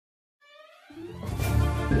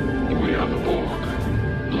We are the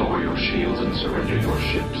Borg. Lower your shields and surrender your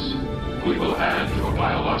ships. We will add your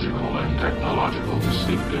biological and technological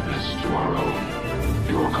distinctiveness to our own.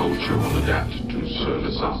 Your culture will adapt to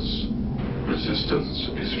service us. Resistance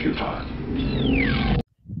is futile.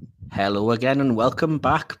 Hello again and welcome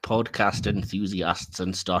back, podcast enthusiasts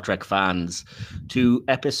and Star Trek fans, to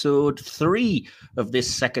episode 3 of this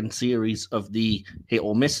second series of the Hit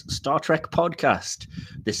or Miss Star Trek podcast.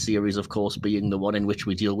 This series, of course, being the one in which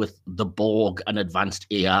we deal with the Borg and advanced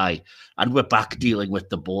AI. And we're back dealing with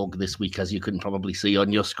the Borg this week, as you can probably see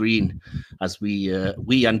on your screen, as we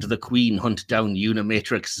and the Queen hunt down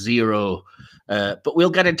Unimatrix Zero. But we'll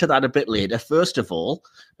get into that a bit later. First of all,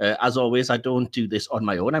 as always, I don't do this on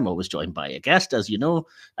my own. I'm always joined by a guest, as you know,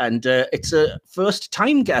 and it's a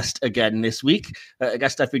first-time guest again this week, a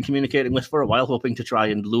guest I've been communicating with for a while, hoping to try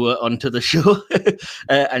and lure onto the show.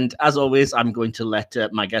 And as always, I'm going to let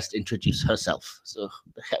my guest introduce herself. So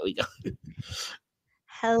here we go.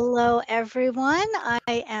 Hello, everyone.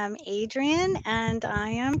 I am Adrian, and I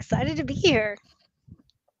am excited to be here.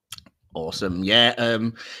 Awesome. Yeah.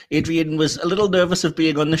 Adrian was a little nervous of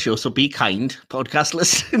being on the show, so be kind, podcast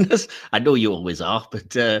listeners. I know you always are,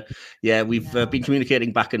 but yeah, we've been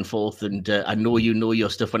communicating back and forth, and I know you know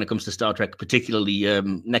your stuff when it comes to Star Trek, particularly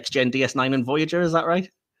Next Gen, DS9 and Voyager. Is that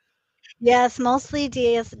right? Yes, mostly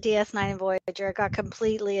DS9 and Voyager. Got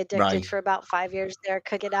completely addicted for about 5 years there,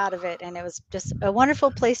 could get out of it, and it was just a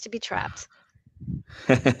wonderful place to be trapped.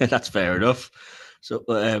 That's fair enough. So,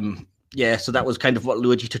 yeah, so that was kind of what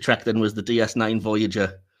lured you to Trek then, was the DS9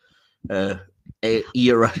 Voyager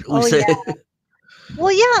era. Oh, yeah.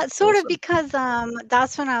 Well, yeah, sort of, because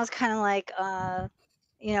that's when I was kind of like,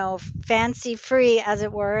 fancy free, as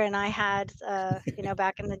it were. And I had,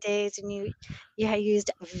 back in the days, and you had used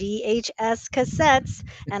VHS cassettes,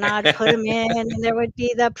 and I'd put them in, and there would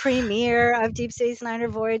be the premiere of Deep Space Nine or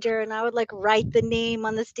Voyager, and I would like write the name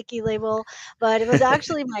on the sticky label. But it was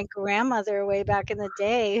actually my grandmother way back in the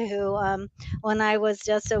day who, when I was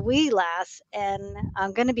just a wee lass, and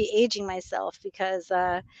I'm going to be aging myself because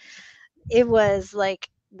it was like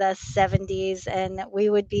the 70s, and we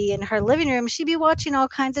would be in her living room. She'd be watching all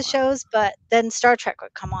kinds of shows, but then Star Trek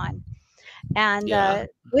would come on, and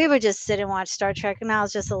we would just sit and watch Star Trek. And I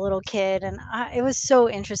was just a little kid, and it was so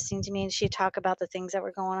interesting to me, and she'd talk about the things that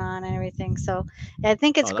were going on and everything. So I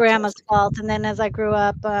think it's Grandma's fault. And then as I grew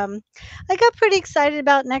up, I got pretty excited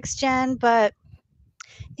about Next Gen, but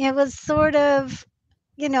it was sort of,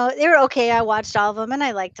 they were okay. I watched all of them and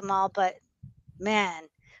I liked them all, but man,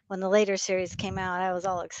 when the later series came out, I was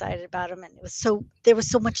all excited about them, and there was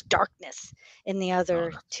so much darkness in the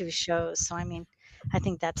other two shows. So I mean, I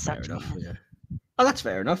think that sucked me in. Yeah. Oh, that's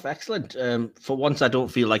fair enough. Excellent. For once, I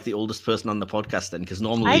don't feel like the oldest person on the podcast then, because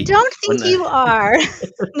normally I don't think you are.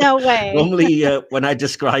 No way. Normally, when I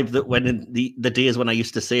describe that, when in the days when I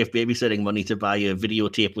used to save babysitting money to buy a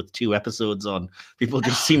videotape with 2 episodes on, people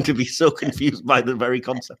just seem to be so confused by the very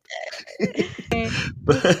concept.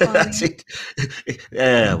 But that's it.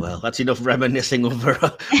 Well, that's enough reminiscing over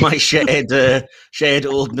my shared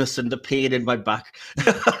oldness and the pain in my back.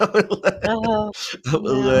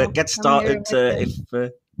 We'll get started.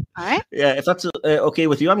 All right. Yeah, if that's okay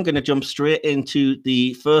with you, I'm going to jump straight into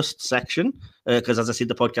the first section, because as I said,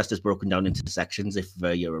 the podcast is broken down into sections. If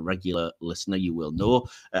you're a regular listener, you will know.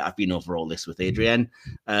 I've been over all this with Adrienne.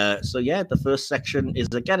 So yeah, the first section is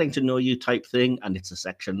a getting to know you type thing, and it's a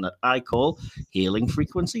section that I call Hailing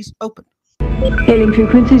Frequencies Open. Hailing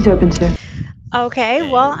frequencies open, sir. Okay,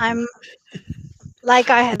 well, I'm, like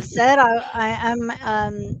I have said, I'm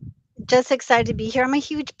just excited to be here. I'm a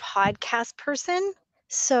huge podcast person.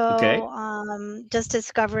 So just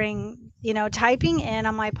discovering, typing in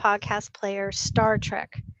on my podcast player Star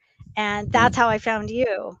Trek, and that's how I found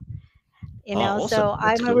you. Awesome. So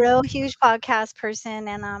I'm a real huge podcast person,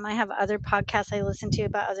 and I have other podcasts I listen to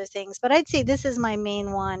about other things, but I'd say this is my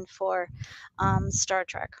main one for Star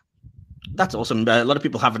Trek. That's awesome. A lot of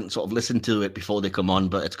people haven't sort of listened to it before they come on,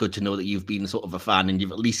 but it's good to know that you've been sort of a fan and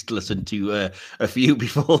you've at least listened to a few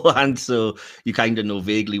beforehand, so you kind of know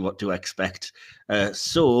vaguely what to expect.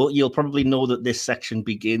 So you'll probably know that this section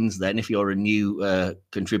begins then, if you're a new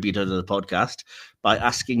contributor to the podcast, by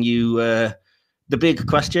asking you the big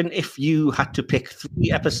question: if you had to pick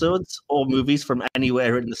 3 episodes or movies from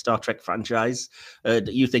anywhere in the Star Trek franchise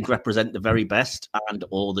that you think represent the very best, and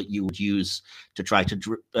or that you would use to try to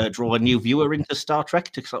draw a new viewer into Star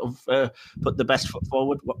Trek to sort of put the best foot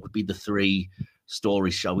forward, what would be the 3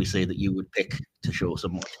 stories, shall we say, that you would pick to show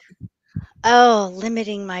someone? Oh,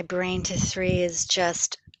 limiting my brain to 3 is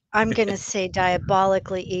just, I'm going to say,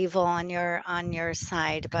 diabolically evil on your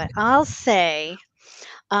side, but I'll say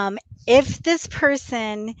If this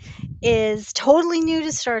person is totally new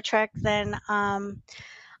to Star Trek, then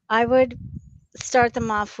I would start them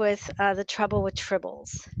off with The Trouble with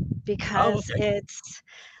Tribbles, because it's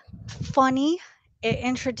funny. It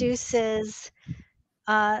introduces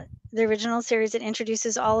the original series. It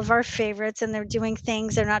introduces all of our favorites, and they're doing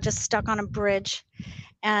things. They're not just stuck on a bridge.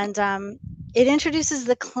 And it introduces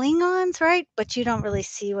the Klingons, right? But you don't really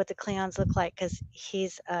see what the Klingons look like because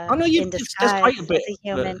he's in there's disguise quite a bit. as a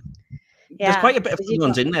human. There's quite a bit of so you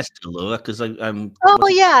Klingons don't- in there still, though, because Oh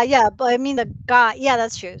yeah, but I mean the guy. Yeah,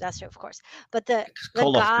 that's true, of course. But the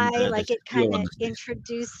Koloff guy, and, like, the it kind hero on of the stage.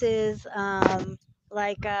 introduces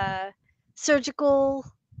like surgical.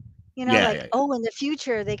 Yeah. Oh, in the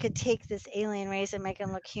future they could take this alien race and make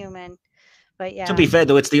them look human. But yeah. To be fair,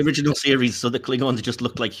 though, it's the original series, so the Klingons just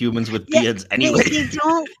look like humans with beards anyway. They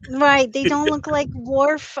don't, right? They don't look like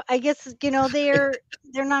Worf. I guess they're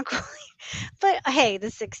not quite. But hey, the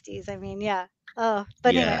 '60s. I mean, yeah. Oh,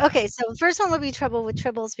 but anyway, Yeah. okay. So first one would be Trouble with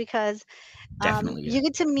Tribbles, because Definitely. you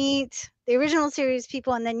get to meet the original series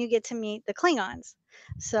people, and then you get to meet the Klingons.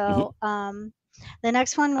 So the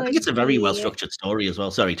next one would I think it's a very well be. structured story as well.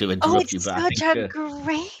 Sorry to Oh, interrupt you, it's but I such think a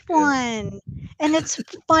great one, and it's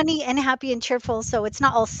funny and happy and cheerful. So it's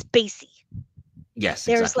not all spacey. yes,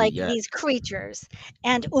 There's exactly. like Yeah. these creatures,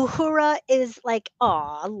 and Uhura is like,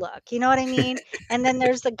 "Aw, look," you know what I mean? And then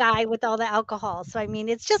there's the guy with all the alcohol. So I mean,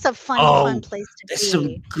 it's just a fun place to there's be.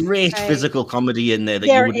 some great right? physical comedy in there that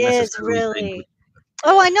you There wouldn't is necessarily think. really.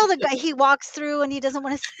 Oh, I know the guy. He walks through and he doesn't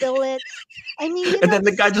want to spill it. I mean, And then the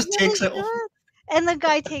it's guy just really takes it off. good. And the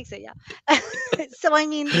guy takes it, yeah. So I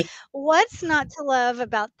mean, what's not to love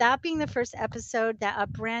about that being the first episode that a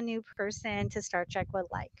brand new person to Star Trek would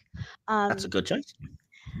like? That's a good choice.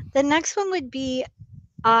 The next one would be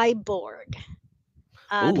iBorg.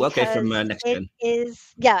 Oh, okay, from Because Next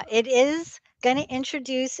it Gen. is going to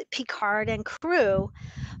introduce Picard and crew.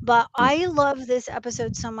 But I love this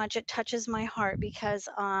episode so much. It touches my heart because,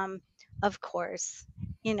 of course,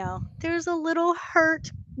 there's a little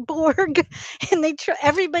hurt Borg, and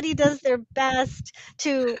everybody does their best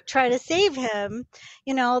to try to save him.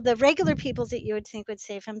 The regular people that you would think would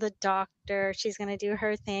save him, the doctor, she's going to do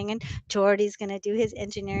her thing, and Geordi's going to do his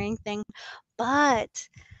engineering thing. But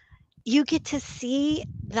you get to see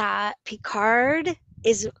that Picard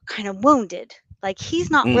is kind of wounded. Like, he's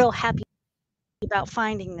not real happy about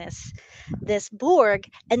finding this Borg.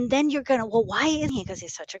 And then you're gonna, well, why isn't he? Because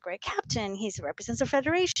he's such a great captain. He represents the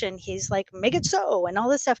Federation. He's like, make it so, and all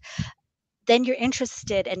this stuff. Then you're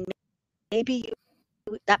interested, and maybe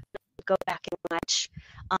that go back and watch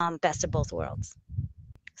Best of Both Worlds.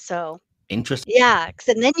 So Interesting. yeah,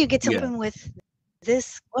 and then you get to open with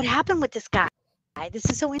this. What happened with this guy? This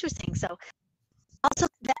is so interesting. So also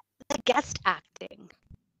the guest acting,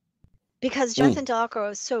 because Jonathan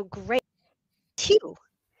Delacroix is so great too.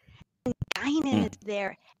 And Guinan is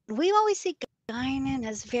there. We always see Guinan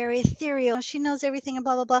as very ethereal. She knows everything and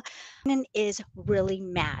blah blah blah. Guinan is really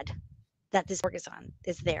mad that this Borg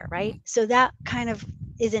is there, right? So that kind of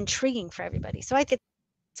is intriguing for everybody. So I think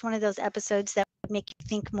it's one of those episodes that would make you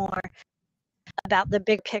think more about the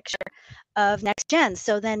big picture of Next Gen.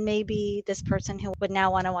 So then maybe this person who would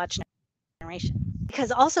now want to watch Next Generation,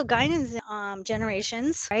 because also Guinan's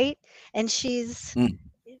Generations, right? And she's,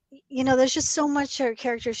 there's just so much her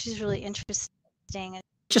character. She's really interesting.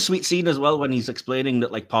 Such a sweet scene as well when he's explaining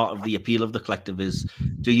that, like, part of the appeal of the collective is,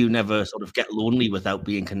 do you never sort of get lonely without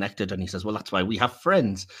being connected? And he says, well, that's why we have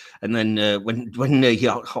friends. And then when he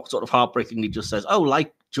sort of heartbreakingly just says, oh,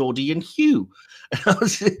 like Geordie and Hugh.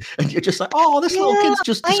 And you're just like, oh, this little kid's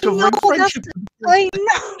just discovering friendship. I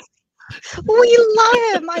know. We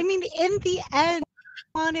love him. I mean, in the end,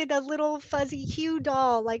 I wanted a little fuzzy Hugh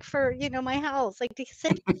doll, like for, my house, like to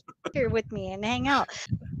sit here with me and hang out.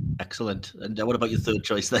 Excellent. And what about your third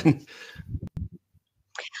choice then?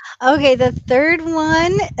 Okay, the third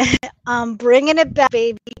one, I'm bringing it back,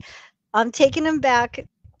 baby. I'm taking him back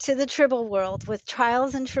to the Tribble world with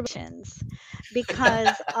Trials and Tribulations,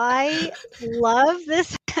 because I love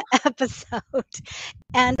this episode,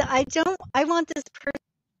 and I want this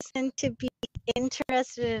person to be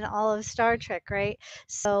interested in all of Star Trek, right?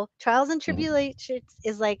 So Trials and Tribulations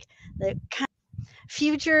is like the kind of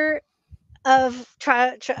future of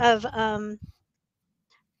Trouble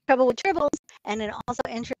with Tribbles, and it also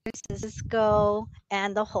introduces Cisco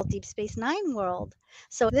and the whole Deep Space Nine world.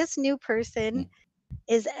 So this new person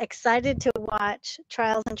is excited to watch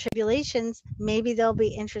Trials and Tribulations. Maybe they'll be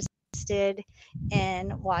interested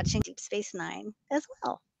in watching Deep Space Nine as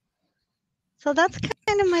well. So that's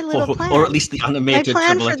kind of my little plan. Or at least the animated my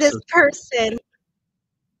plan Tribble for this person.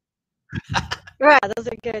 Right, those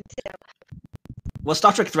are good too. Well,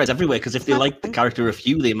 Star Trek threads everywhere, because if they like the character of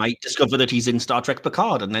Hugh, they might discover that he's in Star Trek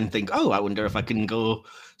Picard and then think, oh, I wonder if I can go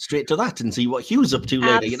straight to that and see what Hugh's up to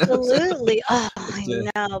later. Absolutely. Oh, I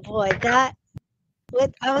know, boy.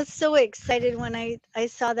 I was so excited when I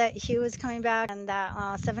saw that Hugh was coming back and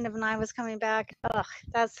that Seven of Nine was coming back. Oh,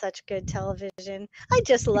 that's such good television. I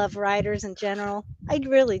just love writers in general. I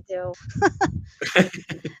really do.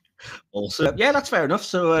 Also, yeah, that's fair enough.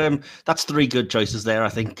 So that's 3 good choices there, I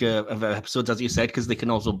think, of episodes, as you said, because they can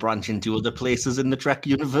also branch into other places in the Trek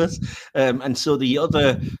universe. And so the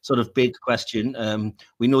other sort of big question,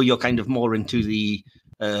 we know you're kind of more into the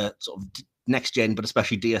sort of next gen, but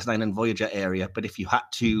especially DS9 and Voyager area. But if you had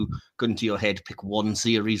to, gun to your head, pick one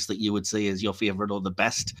series that you would say is your favorite or the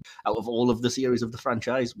best out of all of the series of the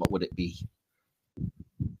franchise, what would it be?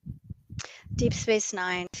 Deep Space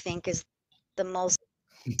Nine, I think, is the most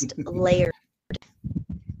layered,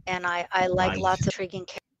 and I like lots of intriguing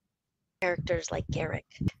characters like Garrick.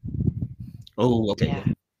 Oh, okay. Yeah.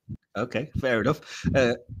 Okay, fair enough.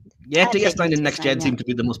 Yeah, DS9 and Next Gen seem to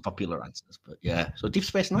be the most popular answers, but yeah. So Deep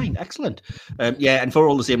Space Nine, excellent. Yeah, and for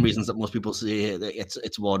all the same reasons that most people say,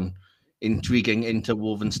 it's one intriguing,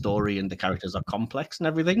 interwoven story, and the characters are complex and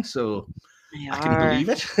everything. So I can believe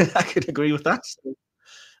it. I could agree with that. So,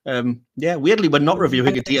 yeah, weirdly, we're not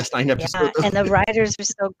reviewing a DS9 episode. Yeah, and the writers are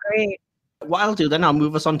so great. What I'll do then, I'll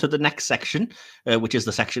move us on to the next section, which is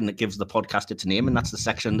the section that gives the podcast its name, and that's the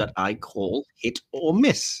section that I call Hit or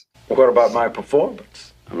Miss. What about my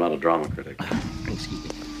performance? I'm not a drama critic. Excuse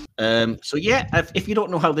me. So yeah, if you don't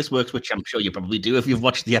know how this works, which I'm sure you probably do if you've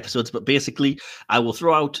watched the episodes, but basically I will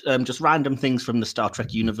throw out just random things from the Star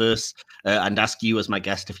Trek universe and ask you as my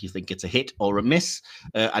guest if you think it's a hit or a miss,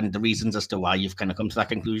 and the reasons as to why you've kind of come to that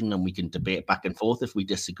conclusion, and we can debate back and forth if we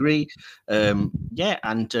disagree. Yeah,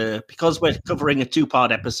 and because we're covering a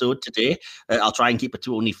 2-part episode today, I'll try and keep it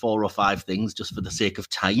to only 4 or 5 things just for the sake of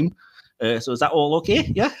time. So is that all okay?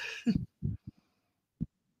 Yeah?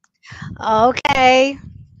 Okay.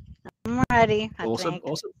 I'm ready. Awesome.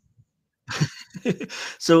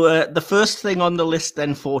 So the first thing on the list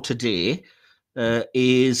then for today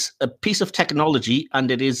is a piece of technology, and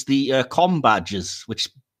it is the HoM badges, which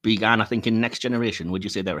began, I think, in Next Generation. Would you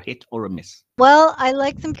say they're a hit or a miss? Well, I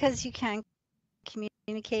like them because you can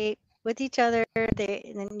communicate with each other.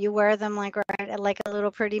 Then you wear them like a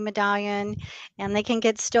little pretty medallion, and they can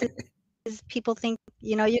get stolen. People think,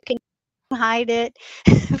 you can hide it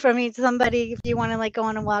from somebody. If you want to like go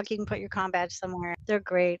on a walk, you can put your HoM badge somewhere. They're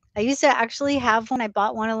great. I used to actually have one. I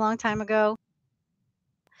bought one a long time ago,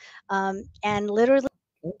 and literally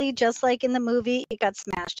just like in the movie, it got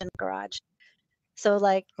smashed in the garage. So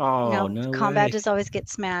like, HoM badges always get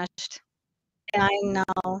smashed. And I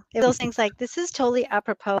know those things like this is totally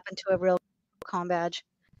apropos into a real HoM badge.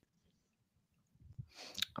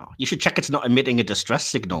 Oh, you should check it's not emitting a distress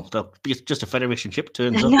signal. That'll be just a Federation ship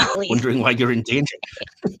turns up, wondering why you're in danger.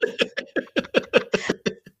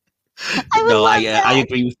 I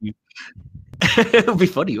agree with you. It would be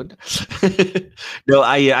funny, wouldn't it? No,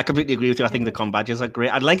 I completely agree with you. I think the HoM badges are great.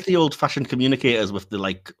 I like the old-fashioned communicators with the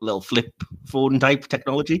like little flip phone type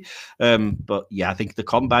technology. But yeah, I think the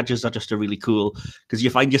HoM badges are just a really cool, because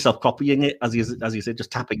you find yourself copying it as you said,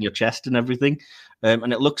 just tapping your chest and everything.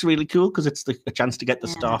 And it looks really cool because it's a chance to get the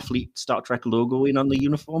Starfleet Star Trek logo in on the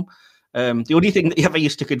uniform. The only thing that ever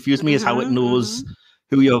used to confuse me is how it knows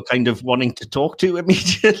who you're kind of wanting to talk to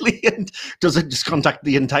immediately, and doesn't just contact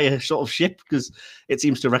the entire sort of ship, because it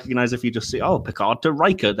seems to recognize if you just say, oh, Picard to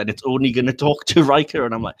Riker, then it's only going to talk to Riker.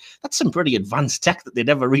 And I'm like, that's some pretty advanced tech that they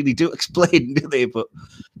never really do explain, do they? But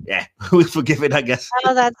yeah, we'll forgive it, I guess.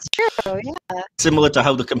 Oh, that's true, yeah. Similar to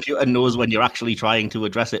how the computer knows when you're actually trying to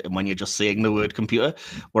address it and when you're just saying the word computer.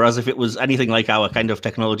 Whereas if it was anything like our kind of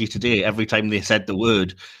technology today, every time they said the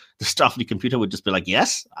word, the Starfleet computer would just be like,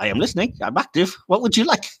 yes, I am listening. I'm active. What would you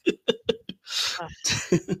like?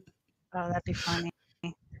 Oh, that'd be funny.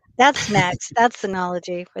 That's next. That's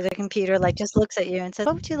Synology, where the computer like just looks at you and says,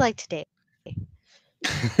 what would you like today?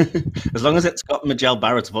 As long as it's got Majel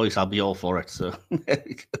Barrett's voice, I'll be all for it. So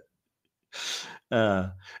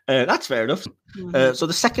that's fair enough. So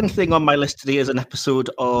the second thing on my list today is an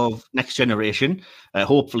episode of Next Generation.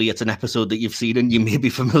 Hopefully it's an episode that you've seen and you may be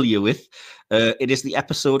familiar with. It is the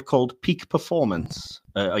episode called Peak Performance.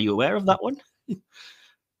 Are you aware of that one? You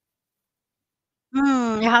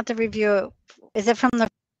have to review it. Is it from the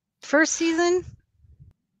first season?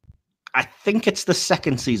 I think it's the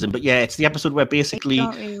second season, but yeah, it's the episode where basically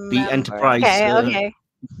the Enterprise... Okay.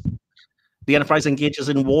 The Enterprise engages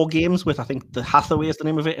in war games with, I think, the Hathaway is the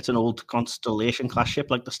name of it. It's an old Constellation class ship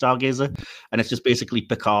like the Stargazer. And it's just basically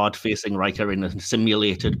Picard facing Riker in a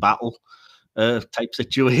simulated battle. type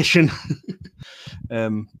situation.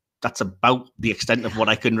 That's about the extent of what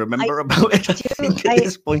I can remember about it, I think, at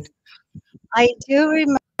this point. I do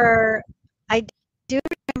remember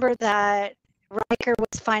that Riker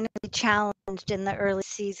was finally challenged in the early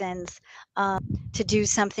seasons to do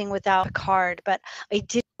something without Picard, but I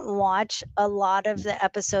didn't watch a lot of the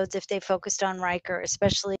episodes if they focused on Riker,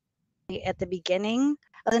 especially at the beginning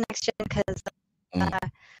of the Next Gen, because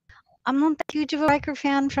I'm not that huge of a Riker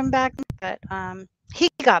fan from back then, but he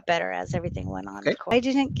got better as everything went on. Okay. Of course. I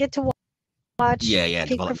didn't get to watch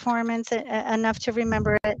peak performance enough to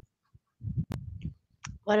remember it.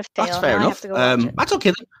 What a fail. That's fair enough. I have to go watch it. That's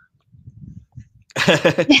okay then.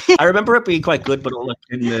 I remember it being quite good, but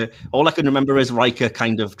all I can remember is Riker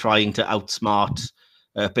kind of trying to outsmart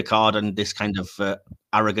Picard and this kind of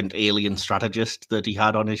arrogant alien strategist that he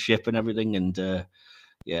had on his ship and everything, and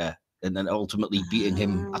and then ultimately beating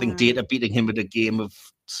him. I think Data beating him in a game of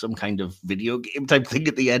some kind of video game type thing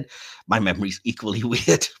at the end. My memory's equally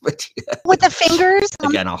weird, but with the fingers.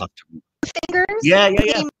 Again, I'll have to. Fingers. Yeah.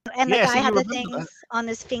 And the guy had the things on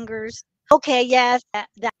his fingers. Okay, yes,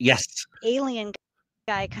 that alien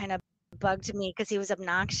guy kind of bugged me because he was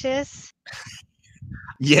obnoxious.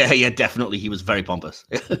 Yeah, definitely. He was very pompous.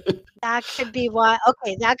 That could be why.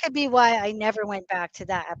 Okay, that could be why I never went back to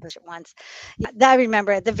that episode once. I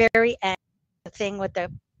remember at the very end, the thing with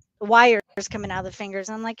the wires coming out of the fingers.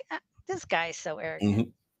 I'm like, this guy's so arrogant. Mm-hmm.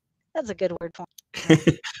 That's a good word for him.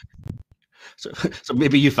 So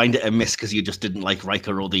maybe you find it a miss because you just didn't like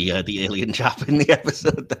Riker or the alien chap in the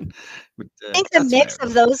episode. Then, but, I think the mix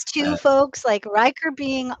of those two folks, like Riker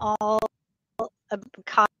being all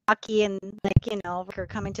cocky and Riker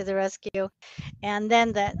coming to the rescue, and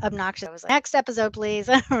then the obnoxious. I was like, next episode, please.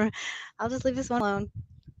 I'll just leave this one alone.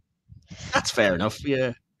 That's fair enough.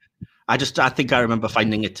 Yeah. I think I remember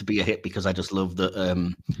finding it to be a hit because I just love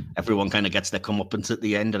that everyone kind of gets their comeuppance at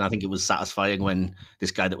the end, and I think it was satisfying when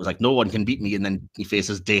this guy that was like, no one can beat me, and then he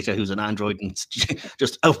faces Data, who's an android, and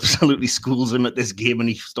just absolutely schools him at this game, and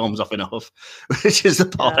he storms off in a huff, which is the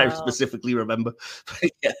part I specifically remember.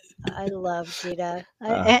 Yeah. I love Data,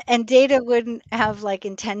 and Data wouldn't have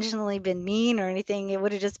intentionally been mean or anything. It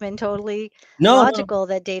would have just been totally logical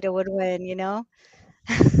that Data would win,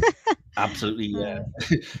 Absolutely, yeah.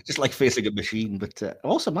 Just like facing a machine, but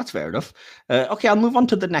awesome. That's fair enough. Okay, I'll move on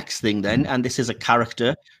to the next thing then, and this is a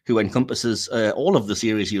character who encompasses all of the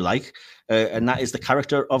series you like, and that is the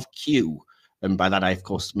character of Q. And by that, I of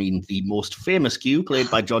course mean the most famous Q,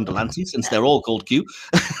 played by John Delancey, since they're all called Q.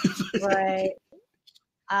 Right.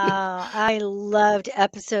 I loved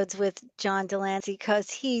episodes with John Delancey because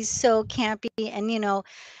he's so campy, and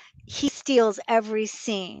he steals every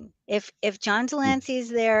scene. If John Delancey's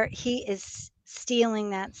there, he is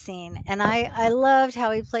stealing that scene. And I loved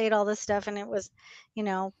how he played all this stuff, and it was,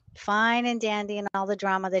 fine and dandy, and all the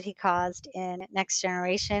drama that he caused in Next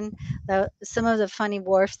Generation. Some of the funny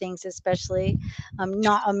Worf things, especially.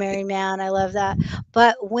 Not a Merry Man. I love that.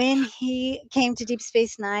 But when he came to Deep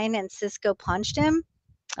Space Nine and Sisko punched him,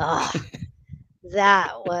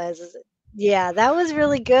 that was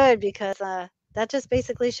really good because that just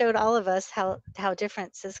basically showed all of us how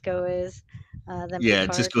different Sisko is than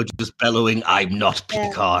Picard. Sisko just bellowing, "I'm not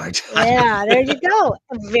Picard." Yeah, there you go.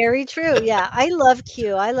 Very true. Yeah, I love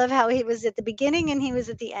Q. I love how he was at the beginning and he was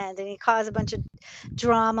at the end, and he caused a bunch of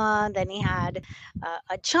drama. And then he had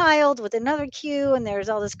a child with another Q, and there's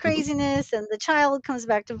all this craziness, and the child comes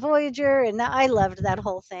back to Voyager, and I loved that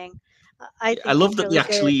whole thing. I love that really they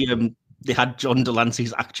actually they had John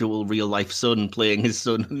Delancey's actual real life son playing his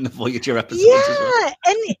son in the Voyager episodes. Yeah,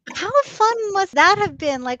 and how fun must that have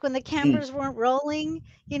been? Like when the cameras weren't rolling,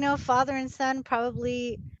 father and son,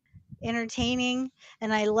 probably entertaining.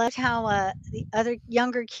 And I loved how the other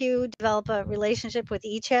younger Q develop a relationship with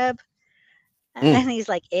Icheb. And he's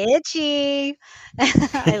like, itchy.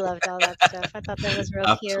 I loved all that stuff. I thought that was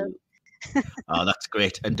real cute. Oh, that's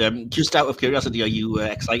great. And just out of curiosity, are you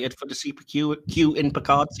excited for the Q in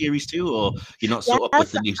Picard series 2, or you're not so up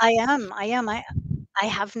with the news? I am. I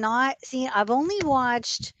have not seen. I've only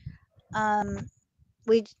watched.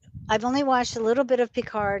 I've only watched a little bit of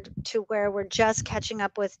Picard to where we're just catching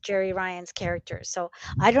up with Jerry Ryan's character, so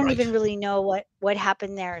I don't even really know what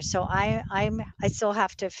happened there. So I still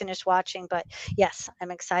have to finish watching, but yes,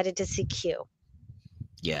 I'm excited to see Q.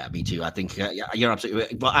 Yeah, me too. I think you're absolutely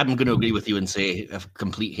right. Well, I'm going to agree with you and say a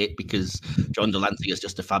complete hit because John Delancey is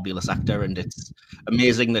just a fabulous actor, and it's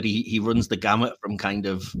amazing that he runs the gamut from kind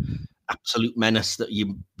of absolute menace that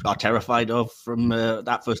you are terrified of from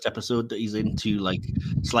that first episode that he's in to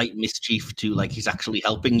slight mischief to he's actually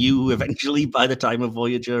helping you eventually by the time of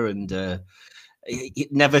Voyager, and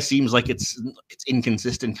it never seems like it's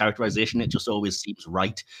inconsistent characterization. It just always seems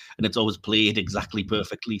right, and it's always played exactly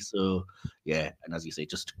perfectly. So yeah, and as you say,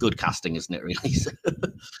 just good casting, isn't it? Really,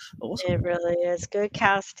 awesome. It really is good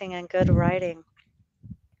casting and good writing.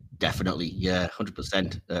 Definitely, yeah,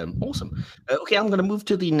 100%. Awesome. Okay, I'm going to move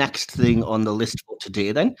to the next thing on the list for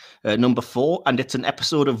today, then, number 4, and it's an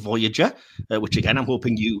episode of Voyager, which again I'm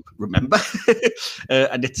hoping you remember,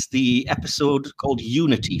 and it's the episode called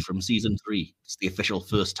Unity from season 3. It's the official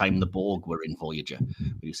first time the Borg were in Voyager.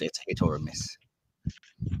 Would you say it's a hit or a miss?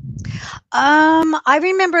 I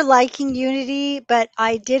remember liking Unity, but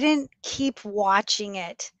I didn't keep watching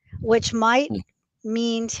it, which might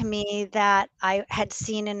mean to me that I had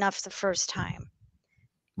seen enough the first time.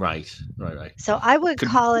 Right. So I would Could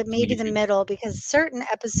call be it maybe the anything. middle, because certain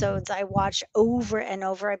episodes I watch over and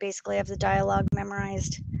over. I basically have the dialogue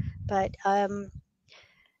memorized. But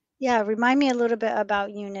yeah, remind me a little bit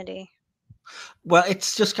about Unity. Well,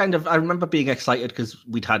 it's just kind of, I remember being excited because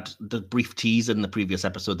we'd had the brief tease in the previous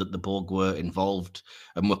episode that the Borg were involved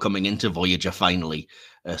and were coming into Voyager finally.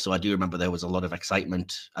 So I do remember there was a lot of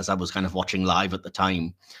excitement as I was kind of watching live at the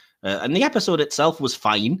time. And the episode itself was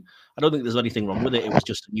fine. I don't think there's anything wrong with it. It was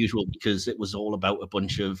just unusual because it was all about a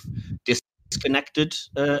bunch of disconnected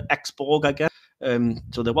ex-Borg, I guess.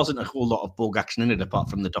 So there wasn't a whole lot of Borg action in it apart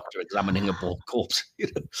from the Doctor examining a Borg corpse.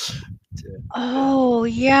 Oh,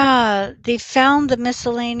 yeah. They found the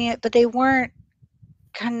miscellaneous, but they weren't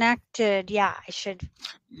connected. Yeah, I think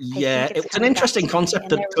Yeah, it's it was an coming back interesting to me.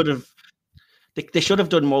 concept And that could have. They should have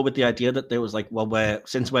done more with the idea that there was like, well,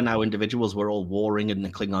 since we're now individuals, we're all warring and the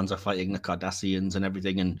Klingons are fighting the Cardassians and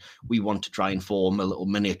everything, and we want to try and form a little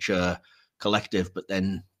miniature collective, but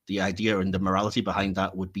then the idea and the morality behind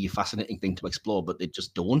that would be a fascinating thing to explore, but they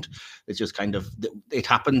just don't. It's just kind of, it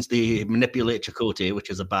happens, they manipulate Chakotay, which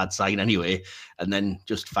is a bad sign anyway, and then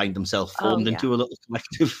just find themselves formed into a little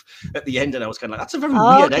collective at the end, and I was kind of like, that's a very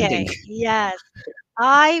weird ending. Yes.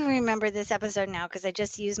 I remember this episode now because I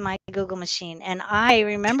just used my Google machine, and I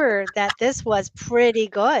remember that this was pretty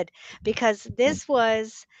good because this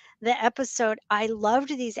was the episode. I loved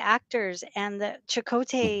these actors, and the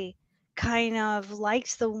Chakotay kind of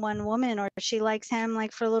likes the one woman, or she likes him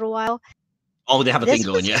like for a little while. Oh, they have a thing This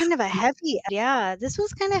going, was yeah. kind of a heavy, yeah, this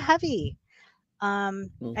was kind of heavy.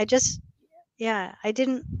 I just, yeah,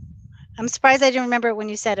 I'm surprised I didn't remember it when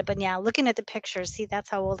you said it, but yeah, looking at the pictures, see, that's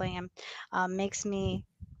how old I am, makes me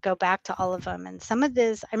go back to all of them. And some of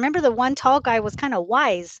this, I remember the one tall guy was kind of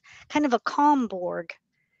wise, kind of a calm Borg.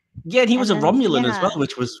 Yeah, and he was a And then, Romulan as yeah, well,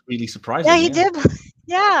 which was really yeah, surprising. he Yeah. did.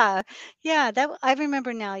 Yeah, yeah, that I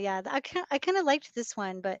remember now. Yeah, I kind of liked this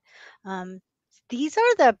one, but these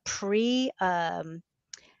are the pre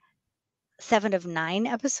 7 of 9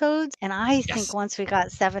 episodes, and I think Yes. once we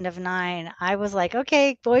got 7 of 9, I was like,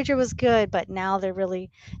 okay, Voyager was good, but now they're really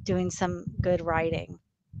doing some good writing.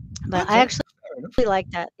 But I Okay. actually Fair enough. like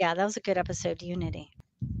that. Yeah, that was a good episode, Unity.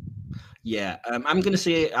 Yeah, I'm going to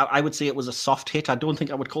say I would say it was a soft hit. I don't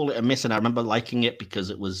think I would call it a miss, and I remember liking it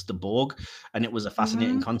because it was the Borg, and it was a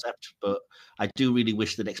fascinating concept. But I do really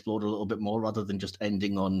wish they'd explored a little bit more rather than just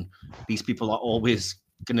ending on these people are always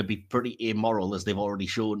going to be pretty immoral, as they've already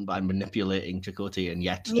shown by manipulating Chakotay, and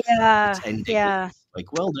yet Yeah, it's ending yeah. with,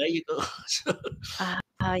 like, well, there you go.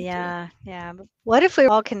 Oh, yeah, yeah. But what if we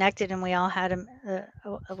were all connected and we all had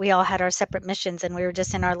we all had our separate missions and we were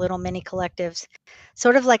just in our little mini collectives,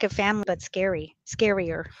 sort of like a family, but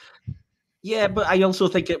scarier. Yeah, but I also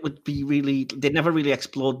think it would be really. They never really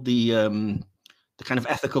explored the kind of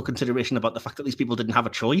ethical consideration about the fact that these people didn't have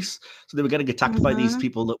a choice. So they were getting attacked by these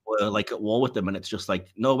people that were like at war with them, and it's just like,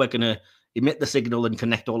 no, we're gonna emit the signal and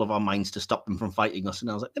connect all of our minds to stop them from fighting us. And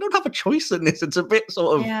I was like, they don't have a choice in this. It's a bit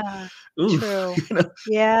sort of, Yeah, oof, true. you know. At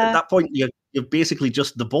Yeah, that point, you're basically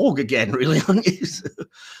just the Borg again, really, aren't you? So,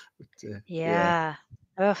 but, yeah.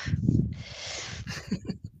 Ugh.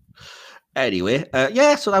 Anyway,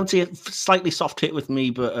 yeah. So I would say a slightly soft hit with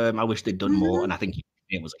me, but I wish they'd done more, and I think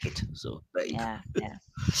it was a hit. So there you go. Yeah, yeah.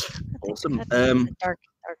 Awesome. I think it's a dark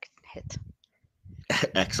hit.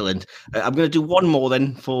 Excellent. I'm going to do one more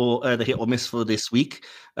then for the hit or miss for this week,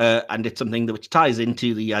 and it's something which ties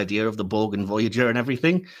into the idea of the Borg and Voyager and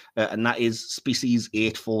everything, and that is Species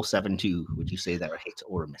 8472. Would you say they're a hit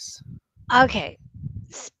or a miss? Okay.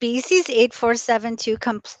 Species 8472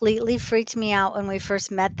 completely freaked me out when we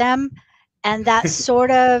first met them. And that sort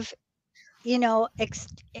of,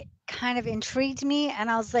 it kind of intrigued me. And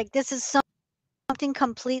I was like, this is something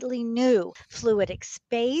completely new. Fluidic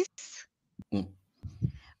space,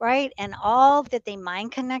 right? And all that they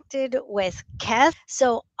mind connected with Keth.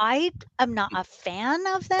 So I am not a fan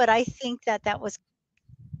of that, but I think that was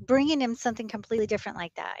bringing him something completely different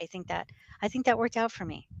like that. I I think that worked out for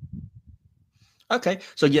me. Okay,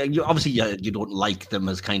 so yeah, you obviously you don't like them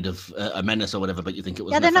as kind of a menace or whatever, but you think it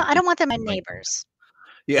was Yeah, an they're not. I effective don't want them my like, neighbors.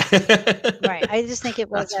 yeah, Right. I just think it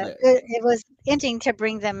was that's fair. it was interesting to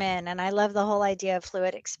bring them in, and I love the whole idea of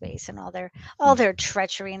fluidic space and all their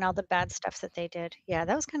treachery and all the bad stuff that they did. Yeah,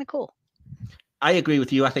 that was kind of cool. I agree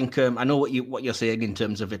with you. I think I know what you're saying in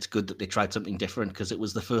terms of it's good that they tried something different, because it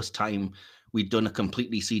was the first time we'd done a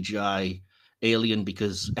completely CGI alien,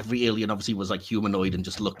 because every alien obviously was like humanoid and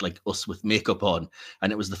just looked like us with makeup on,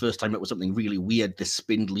 and it was the first time it was something really weird, this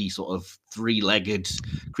spindly sort of three-legged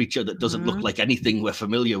creature that doesn't look like anything we're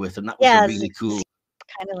familiar with, and that was really cool.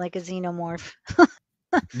 Kind of like a xenomorph.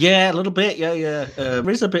 Yeah, a little bit. Yeah. There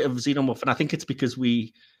is a bit of xenomorph, and I think it's because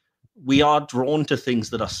we are drawn to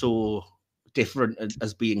things that are so different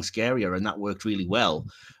as being scarier, and that worked really well.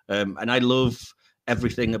 And I love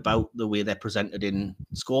everything about the way they're presented in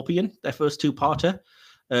Scorpion, their first two-parter.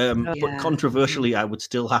 But controversially, I would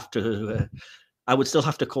still have to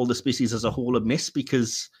call the species as a whole a miss,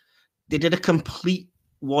 because they did a complete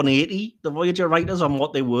 180, the Voyager writers, on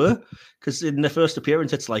what they were. Because in the first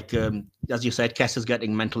appearance, it's like, as you said, Kess is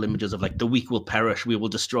getting mental images of like, the weak will perish, we will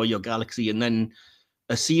destroy your galaxy, and then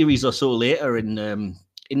a series or so later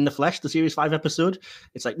in the flesh, the series 5 episode,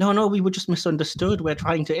 it's like, no, we were just misunderstood, we're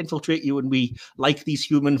trying to infiltrate you, and we like these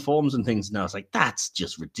human forms and things. Now it's like, that's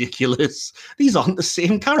just ridiculous, these aren't the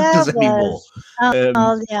same characters anymore.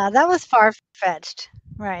 Yeah, that was far-fetched.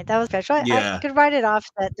 Right, that was fetched. I could write it off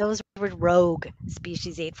that those were rogue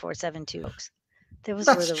species 8472 folks.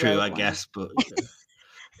 That's true, I guess, but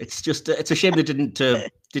it's just it's a shame they didn't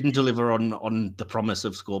deliver on the promise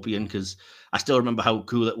of Scorpion, because I still remember how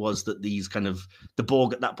cool it was that these kind of, the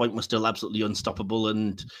Borg at that point was still absolutely unstoppable,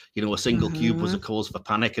 and a single cube was a cause for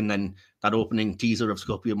panic, and then that opening teaser of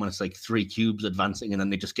Scorpion when it's like 3 cubes advancing and then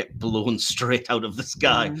they just get blown straight out of the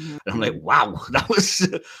sky, and I'm like, wow, that was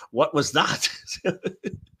what was that?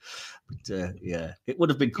 But yeah, it would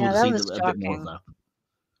have been cool to see a bit more of that.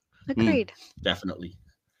 Agreed. Definitely.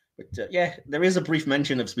 But yeah, there is a brief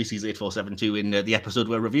mention of Species 8472 in the episode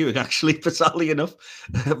we're reviewing, actually, bizarrely enough.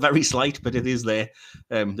 Very slight, but it is there,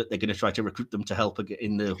 that they're going to try to recruit them to help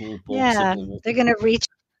in the whole Borg Civil War. They're going to reach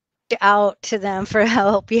out to them for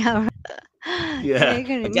help. Yeah.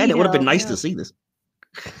 Again, it would have been nice to see this.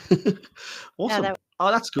 Awesome.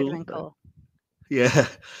 That's cool. Cool. Yeah.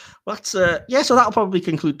 That's so that'll probably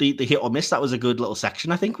conclude the hit or miss. That was a good little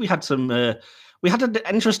section. I think we had some we had an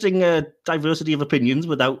interesting diversity of opinions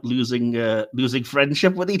without losing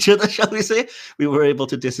friendship with each other, shall we say. We were able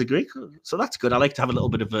to disagree, so that's good. I like to have a little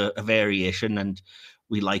bit of a variation, and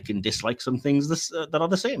we like and dislike some things that are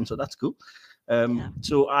the same, so that's cool.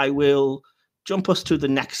 So I will jump us to the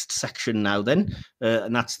next section now then,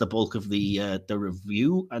 and that's the bulk of the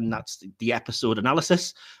review, and that's the episode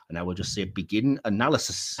analysis. And I will just say begin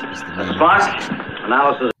analysis is the name of the section.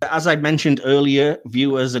 Analysis. As I mentioned earlier,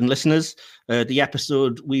 viewers and listeners, the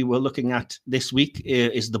episode we were looking at this week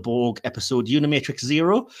is the Borg episode Unimatrix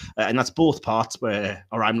 0, and that's both parts,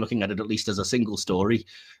 or I'm looking at it at least as a single story,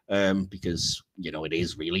 because it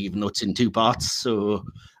is really, even though it's in 2 parts. So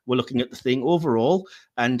we're looking at the thing overall.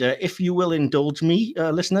 And if you will indulge me,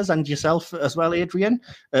 listeners, and yourself as well, Adrian,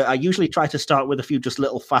 I usually try to start with a few just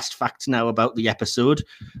little fast facts now about the episode.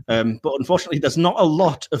 But unfortunately, there's not a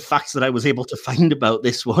lot of facts that I was able to find about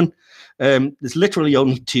this one. There's literally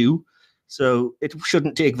only 2. So it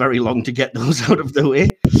shouldn't take very long to get those out of the way.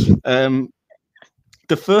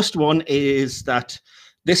 The first one is that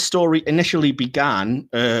this story initially began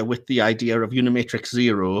with the idea of Unimatrix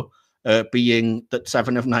 0 being that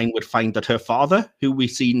 7 of 9 would find that her father, who we've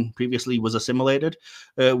seen previously was assimilated,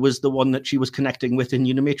 was the one that she was connecting with in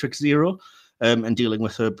Unimatrix 0, and dealing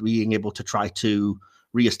with her being able to try to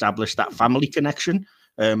reestablish that family connection.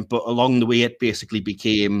 But along the way, it basically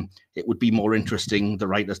became, it would be more interesting, the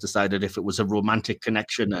writers decided, if it was a romantic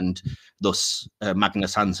connection, and thus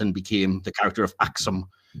Magnus Hansen became the character of Axum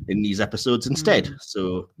in these episodes instead.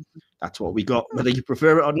 So that's what we got. Whether you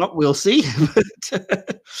prefer it or not, we'll see.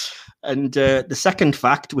 And the second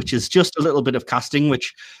fact, which is just a little bit of casting,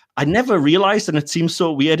 which I never realized, and it seems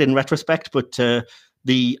so weird in retrospect, but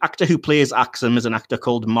the actor who plays Axum is an actor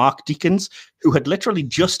called Mark Deakins, who had literally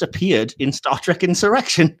just appeared in Star Trek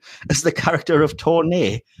Insurrection as the character of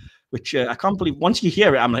Tornay, which I can't believe. Once you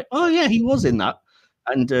hear it, I'm like, oh yeah, he was in that.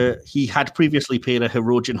 And he had previously played a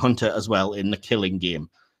Herodian hunter as well in The Killing Game.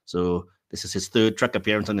 So this is his 3rd Trek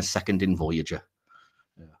appearance and his 2nd in Voyager.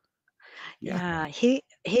 Yeah, he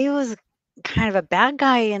was kind of a bad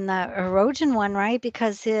guy in the Herodian one, right?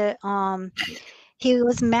 Because he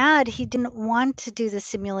was mad. He didn't want to do the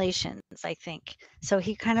simulations, I think. So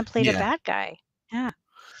he kind of played a bad guy. Yeah.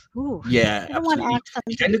 Ooh, Yeah, I don't want to absolutely. act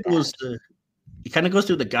He something kind of bad. goes he kind of goes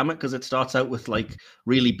through the gamut because it starts out with like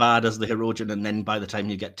really bad as the Herodian, and then by the time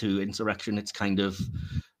you get to Insurrection, it's kind of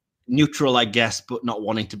neutral, I guess, but not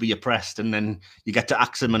wanting to be oppressed. And then you get to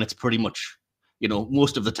Axum, and it's pretty much,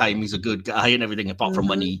 most of the time he's a good guy and everything, apart from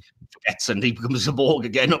when Mhm. he forgets and he becomes a Borg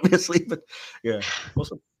again, obviously. But yeah,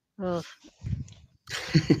 awesome. Ugh.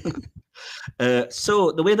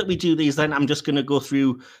 So the way that we do these, then I'm just going to go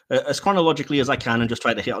through as chronologically as I can and just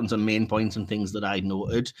try to hit on some main points and things that I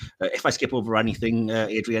noted. If I skip over anything,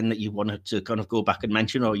 Adrienne, that you wanted to kind of go back and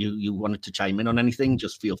mention, or you wanted to chime in on anything,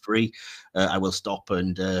 just feel free. I will stop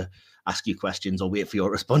and ask you questions or wait for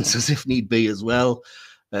your responses if need be as well.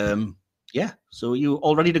 Yeah, so you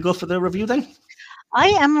all ready to go for the review then? I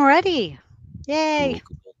am ready. Yay.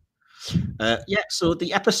 Cool. Yeah, so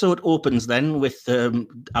the episode opens then with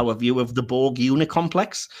our view of the Borg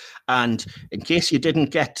Unicomplex. And in case you didn't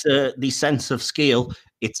get the sense of scale,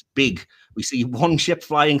 it's big. We see one ship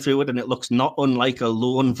flying through it, and it looks not unlike a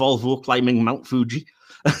lone Volvo climbing Mount Fuji.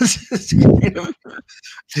 It's kind of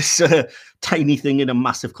this tiny thing in a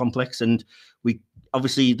massive complex. And we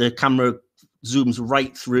obviously, the camera zooms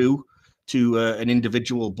right through to an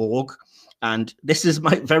individual Borg. And this is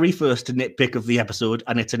my very first nitpick of the episode,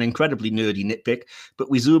 and it's an incredibly nerdy nitpick. But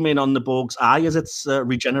we zoom in on the Borg's eye as it's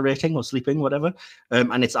regenerating or sleeping, whatever,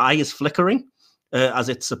 and its eye is flickering as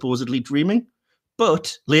it's supposedly dreaming.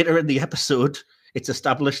 But later in the episode, it's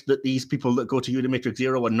established that these people that go to Unimatrix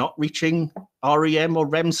Zero are not reaching REM or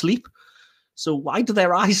REM sleep. So why do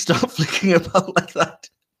their eyes start flicking about like that?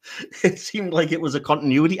 It seemed like it was a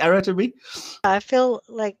continuity error to me. I feel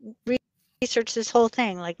like research this whole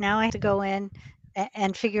thing. Like now I have to go in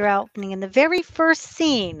and figure out in the very first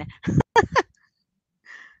scene.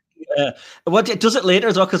 What it does it later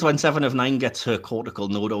as well, because when 7 of 9 gets her cortical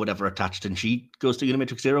node or whatever attached and she goes to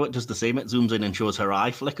Unimatrix Zero, it does the same. It zooms in and shows her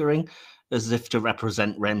eye flickering as if to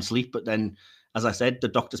represent REM sleep. But then, as I said, the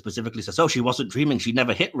doctor specifically says, oh, she wasn't dreaming. She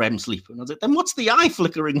never hit REM sleep. And I was like, then what's the eye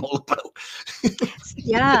flickering all about?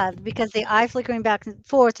 Yeah, because the eye flickering back and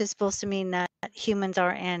forth is supposed to mean that humans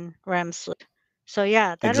are in REM sleep. So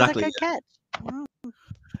yeah, that Exactly, is a good catch.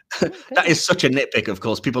 That is such a nitpick, of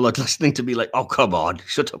course. People are listening to be like, oh, come on,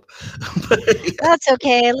 shut up. That's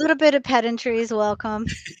okay. A little bit of pedantry is welcome.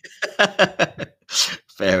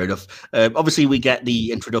 Fair enough. Obviously, we get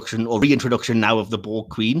the introduction or reintroduction now of the Borg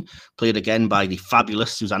Queen, played again by the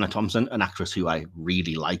fabulous Susanna Thompson, an actress who I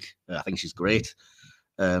really like. I think she's great.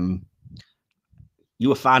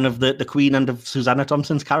 You a fan of the Queen and of Susanna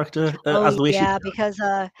Thompson's character as the way yeah, because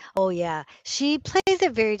she plays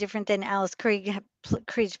it very different than Alice Krieg.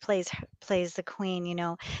 Krieg plays the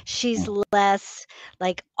Queen. She's less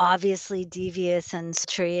like obviously devious and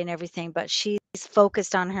sultry and everything, but she's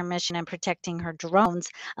focused on her mission and protecting her drones.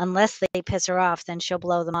 Unless they piss her off, then she'll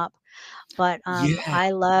blow them up. But Yeah. I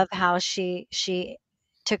love how she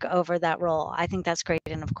took over that role. I think that's great,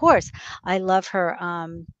 and of course, I love her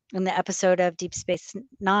in the episode of Deep Space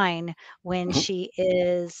Nine when she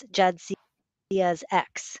is Jadzia's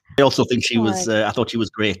ex. I also think she was. I thought she was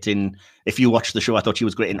great in. If you watch the show, I thought she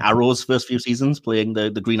was great in Arrow's first few seasons, playing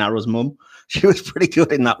the Green Arrow's mum. She was pretty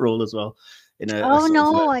good in that role as well. Oh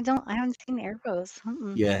no, I haven't seen Arrows.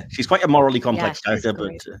 Yeah, she's quite a morally complex character,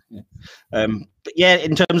 but yeah,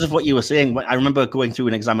 in terms of what you were saying, I remember going through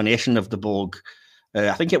an examination of the Borg.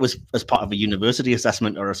 I think it was as part of a university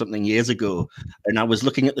assessment or something years ago, and I was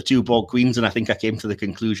looking at the two Borg Queens, and I think I came to the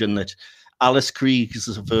conclusion that Alice Krieg's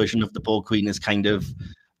version of the Borg Queen is kind of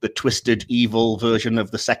the twisted, evil version of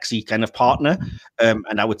the sexy kind of partner,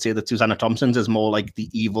 and I would say that Susanna Thompson's is more like the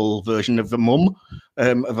evil version of the mum,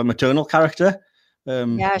 of a maternal character.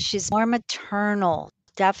 Yeah, she's more maternal.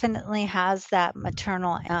 Definitely has that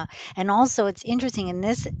maternal, and also it's interesting in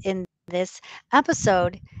this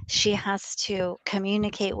episode, she has to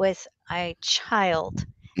communicate with a child,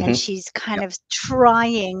 and she's kind of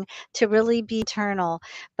trying to really be maternal,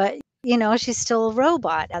 but she's still a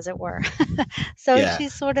robot, as it were. So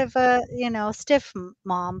she's sort of a stiff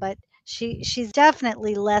mom, but she's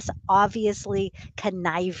definitely less obviously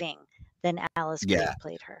conniving than Alice Krieg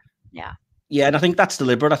played her. Yeah. Yeah, and I think that's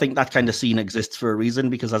deliberate. I think that kind of scene exists for a reason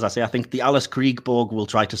because, as I say, I think the Alice Krieg Borg will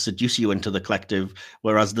try to seduce you into the collective,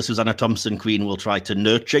 whereas the Susanna Thompson Queen will try to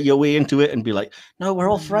nurture your way into it and be like, no, we're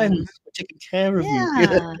all friends. We're taking care of you.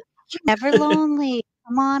 Yeah. Never lonely.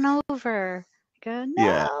 Come on over. Go, no.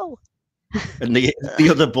 Yeah. And the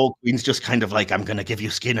other Borg Queen's just kind of like, I'm going to give you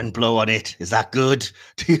skin and blow on it. Is that good?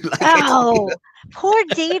 Do you like it? Poor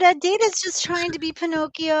Data. Data's just trying to be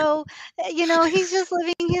Pinocchio. He's just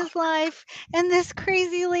living his life. And this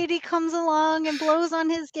crazy lady comes along and blows on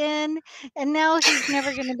his skin. And now he's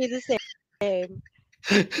never going to be the same.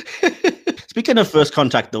 Speaking of First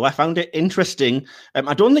Contact, though, I found it interesting.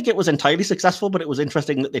 I don't think it was entirely successful, but it was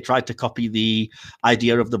interesting that they tried to copy the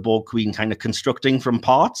idea of the Borg Queen kind of constructing from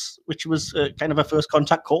parts, which was kind of a First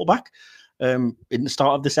Contact callback in the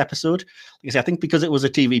start of this episode. Like I say, I think because it was a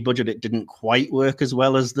TV budget, it didn't quite work as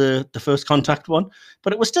well as the First Contact one,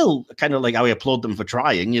 but it was still kind of like how we applaud them for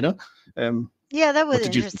trying, you know? Yeah, that was What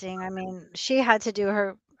did you? interesting. I mean, she had to do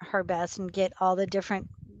her best and get all the different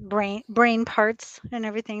brain parts and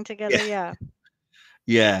everything together. Yeah.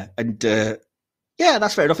 Yeah, and yeah,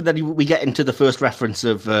 that's fair enough. And then we get into the first reference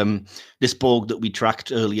of this Borg that we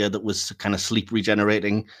tracked earlier that was kind of sleep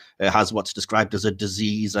regenerating, has what's described as a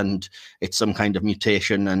disease, and it's some kind of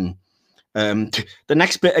mutation. And the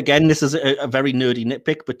next bit, again, this is a very nerdy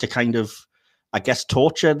nitpick, but to kind of, I guess,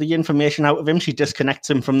 torture the information out of him, she disconnects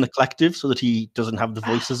him from the collective so that he doesn't have the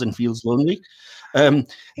voices and feels lonely.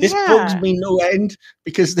 This bugs me no end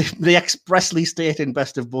because they expressly state in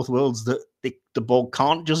Best of Both Worlds that the Borg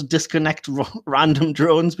can't just disconnect random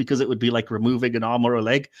drones because it would be like removing an arm or a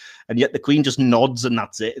leg, and yet the Queen just nods and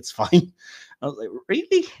that's it. It's fine. I was like,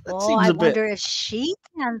 really? That Well, seems I a bit. wonder if she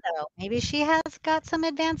can, though. Maybe she has got some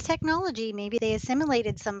advanced technology. Maybe they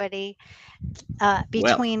assimilated somebody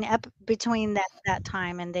between that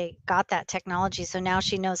time, and they got that technology. So now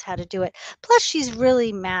she knows how to do it. Plus, she's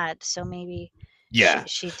really mad. So maybe Yeah.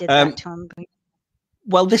 she did that to him.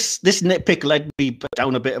 Well, this nitpick led me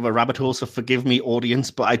down a bit of a rabbit hole, so forgive me, audience,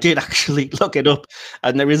 but I did actually look it up,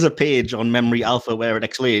 and there is a page on Memory Alpha where it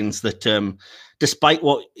explains that despite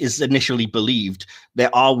what is initially believed, there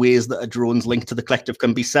are ways that a drone's link to the collective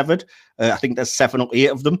can be severed. I think there's 7 or 8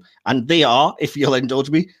 of them, and they are, if you'll indulge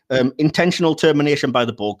me, intentional termination by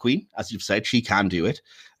the Borg Queen, as you've said, she can do it.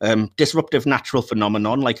 Disruptive natural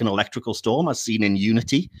phenomenon like an electrical storm, as seen in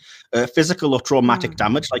Unity. Physical or traumatic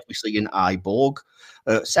damage, like we see in iBorg.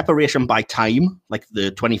 Separation by time, like the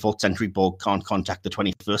 24th century Borg can't contact the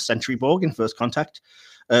 21st century Borg in First Contact.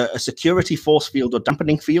 A security force field or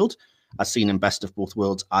dampening field, as seen in Best of Both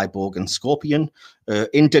Worlds, iBorg and Scorpion.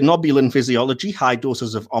 In denobulan physiology, high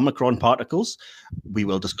doses of Omicron particles. We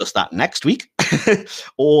will discuss that next week.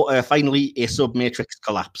 Or finally, a submatrix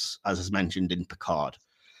collapse, as is mentioned in Picard.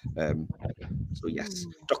 So yes,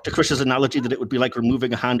 Dr. Chris's analogy that it would be like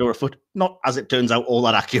removing a hand or a foot, not, as it turns out, all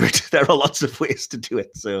that accurate. There are lots of ways to do it.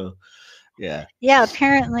 So yeah. Yeah,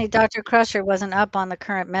 apparently Dr. Crusher wasn't up on the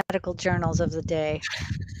current medical journals of the day.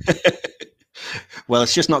 Well,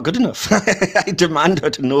 it's just not good enough. I demand her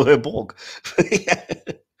to know her Borg. Yeah.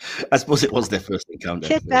 I suppose it was their first encounter.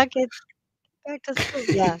 Get back to school.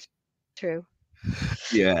 Yeah, true.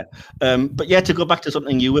 Yeah. But yeah, to go back to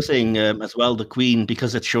something you were saying as well, the Queen,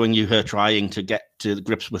 because it's showing you her trying to get to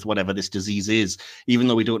grips with whatever this disease is, even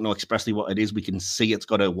though we don't know expressly what it is, we can see it's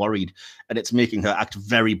got her worried, and it's making her act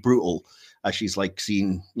very brutal as she's like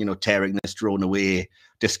seen, tearing this drone away,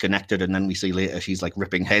 disconnected, and then we see later she's like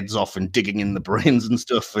ripping heads off and digging in the brains and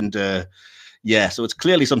stuff. And yeah, so it's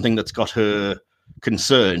clearly something that's got her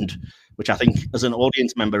concerned, which I think as an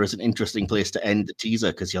audience member is an interesting place to end the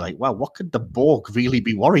teaser, because you're like, wow, what could the Borg really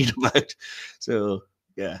be worried about? So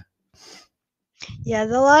yeah. Yeah, a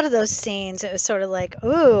lot of those scenes, it was sort of like,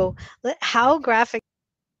 ooh, how graphic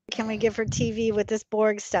can we give her TV with this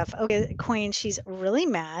Borg stuff? Okay, Queen, she's really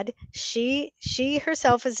mad. She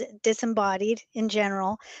herself is disembodied in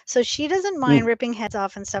general, so she doesn't mind ripping heads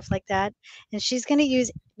off and stuff like that. And she's going to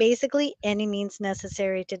use basically any means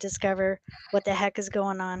necessary to discover what the heck is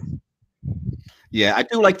going on. Yeah, I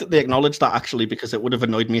do like that they acknowledge that, actually, because it would have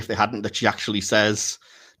annoyed me if they hadn't, that she actually says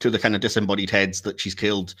to the kind of disembodied heads that she's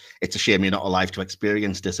killed, it's a shame you're not alive to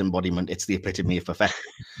experience disembodiment. It's the epitome of perfection.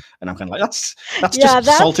 And I'm kind of like, that's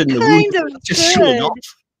just salt in the wound. That's just showing off.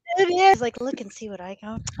 It is like, look and see what I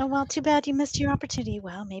got. Oh, well, too bad you missed your opportunity.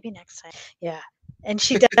 Well, maybe next time. Yeah. And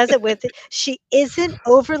she does it with it. She isn't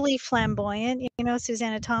overly flamboyant,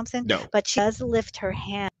 Susanna Thompson, no, but she does lift her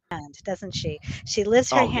hand, doesn't she? She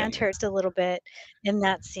lifts her hand just a little bit in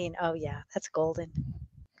that scene. Oh yeah, that's golden.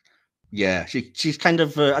 Yeah, she's kind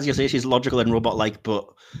of, as you say, she's logical and robot-like, but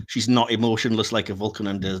she's not emotionless like a Vulcan.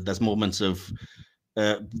 And there's moments of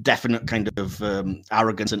definite kind of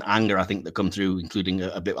arrogance and anger, I think, that come through, including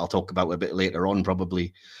a bit I'll talk about a bit later on,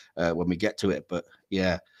 probably when we get to it. But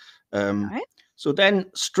yeah. All right. So then,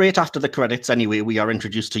 straight after the credits, anyway, we are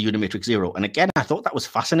introduced to Unimatrix Zero. And again, I thought that was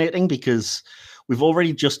fascinating because we've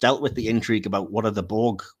already just dealt with the intrigue about what are the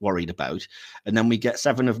Borg worried about. And then we get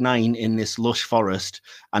 7 of 9 in this lush forest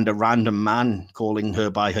and a random man calling her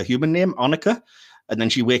by her human name, Annika. And then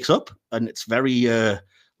she wakes up and it's very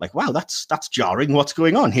like, wow, that's jarring. What's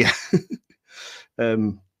going on here?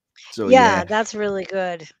 So yeah, that's really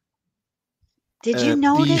good. Did you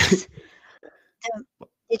notice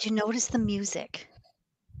Did you notice the music?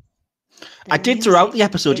 I did throughout the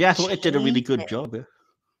episode. Yeah, I thought it did a really good changed it. job.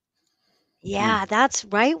 Yeah, that's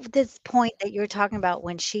right. This point that you're talking about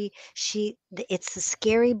when it's the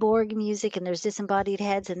scary Borg music and there's disembodied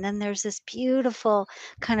heads and then there's this beautiful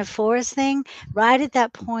kind of forest thing. Right at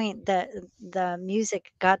that point, the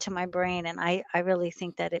music got to my brain, and I really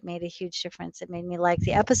think that it made a huge difference. It made me like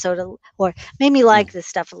the episode, or made me like this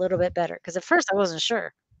stuff a little bit better, because at first I wasn't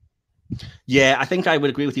sure. Yeah, I think I would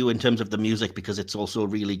agree with you in terms of the music, because it's also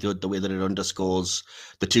really good the way that it underscores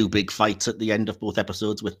the two big fights at the end of both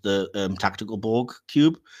episodes with the tactical Borg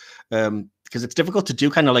cube. Because it's difficult to do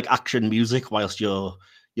kind of like action music whilst you're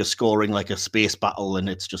scoring like a space battle and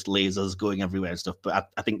it's just lasers going everywhere and stuff. But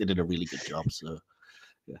I think they did a really good job. So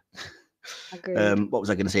yeah. Agreed. What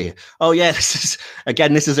was I going to say? Oh yeah, this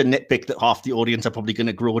is a nitpick that half the audience are probably going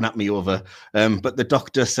to groan at me over. But the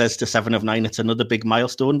Doctor says to 7 of 9 it's another big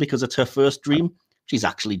milestone because it's her first dream. She's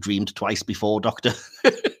actually dreamed twice before, Doctor.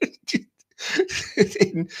 I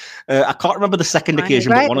can't remember the second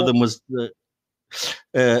occasion, but one of them was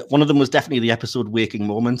definitely the episode Waking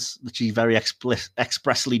Moments that she very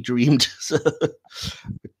expressly dreamed. So,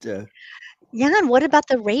 yeah, and what about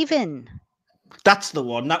the Raven? That's the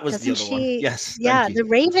one. That was the other one. Yes. Yeah, the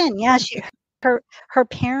Raven. Yeah, her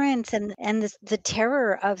parents and the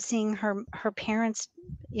terror of seeing her parents,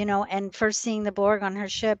 and first seeing the Borg on her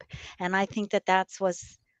ship. And I think that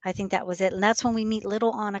was it. And that's when we meet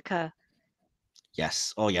little Annika.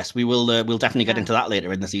 Yes. Oh, yes. We will. We'll definitely get into that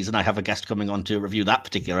later in the season. I have a guest coming on to review that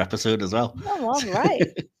particular episode as well. Oh, all right.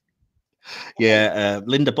 Yeah,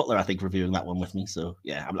 Linda Butler, I think, reviewing that one with me. So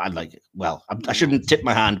yeah, I like it. Well, I shouldn't tip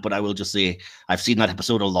my hand, but I will just say I've seen that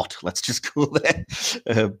episode a lot. Let's just go there.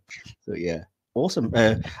 So yeah, awesome.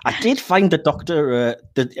 I did find the Doctor,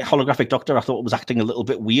 the holographic Doctor, I thought was acting a little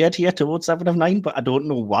bit weird here towards 7 of 9, but I don't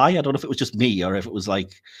know why. I don't know if it was just me or if it was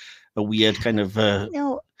like a weird kind of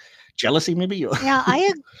jealousy, maybe. Yeah,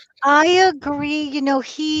 I agree.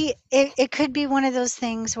 It could be one of those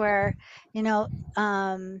things where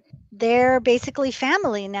they're basically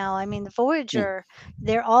family now. I mean, the Voyager,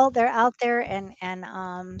 they're out there, and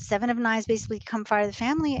 7 of 9 is basically become part of the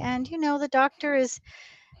family. And the Doctor is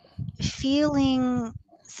feeling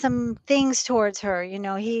some things towards her.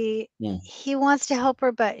 He wants to help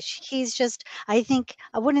her, but he's just, I think,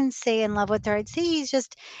 I wouldn't say in love with her. I'd say he's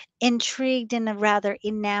just intrigued in a rather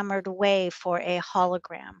enamored way for a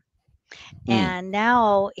hologram. And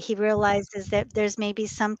now he realizes that there's maybe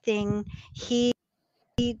something he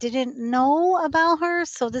didn't know about her.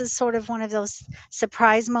 So this is sort of one of those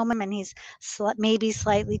surprise moments, and he's maybe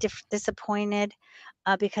slightly disappointed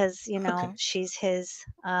because she's his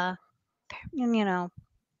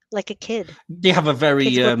like a kid. They have a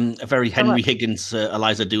very Henry Higgins,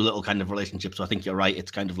 Eliza Doolittle kind of relationship. So I think you're right.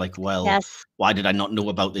 It's kind of like, well, why did I not know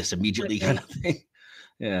about this immediately? Kind of thing.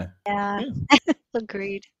 Yeah.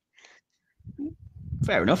 Agreed.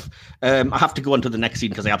 Fair enough. I have to go on to the next scene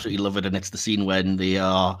because I absolutely love it, and it's the scene when they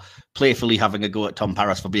are playfully having a go at Tom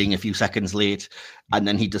Paris for being a few seconds late, and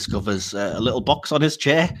then he discovers a little box on his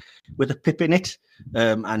chair with a pip in it,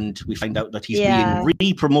 and we find out that he's being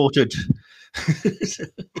re-promoted. He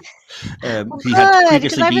had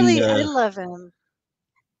previously been. I love him.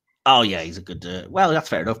 Oh yeah, he's a good. Well, that's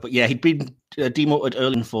fair enough. But yeah, he'd been demoted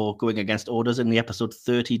early for going against orders in the episode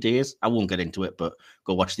 30 Days. I won't get into it, but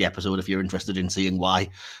go watch the episode if you're interested in seeing why.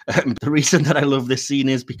 The reason that I love this scene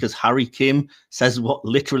is because Harry Kim says what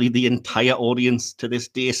literally the entire audience to this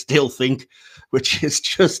day still think, which is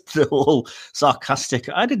just the whole sarcastic,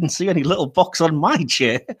 I didn't see any little box on my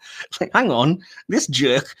chair. Like, hang on, this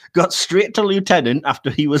jerk got straight to lieutenant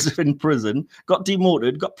after he was in prison, got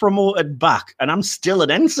demoted, got promoted back, and I'm still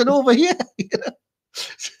an ensign over here.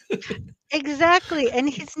 Exactly, and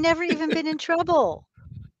he's never even been in trouble.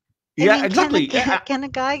 Exactly. Can a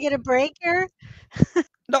guy get a break here?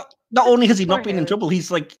 Not only has he not been in trouble, he's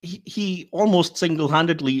like he almost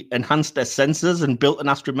single-handedly enhanced their sensors and built an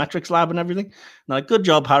astrometrics lab and everything. And like, good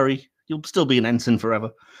job, Harry. You'll still be an ensign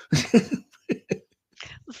forever.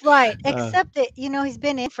 Right, except that he's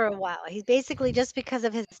been in for a while. He's basically, just because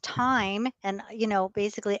of his time and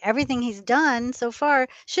basically everything he's done so far,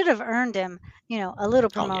 should have earned him a little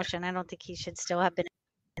promotion. I don't think he should still have been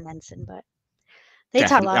an ensign, but they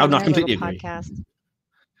talk a lot on their little podcast.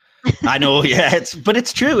 I know, yeah, but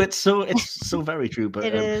it's true. It's so very true. But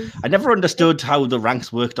it is. I never understood how the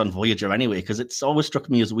ranks worked on Voyager anyway, because it's always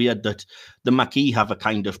struck me as weird that the Maquis have a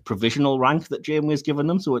kind of provisional rank that Janeway's given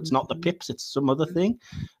them, so it's not the Pips, it's some other thing.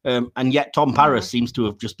 And yet Tom Paris seems to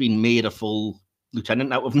have just been made a full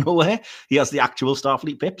lieutenant out of nowhere. He has the actual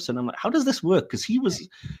Starfleet pips, and I'm like, how does this work? Because he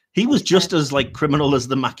was just as like criminal as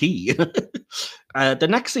the Maquis. The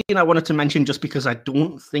next scene I wanted to mention, just because I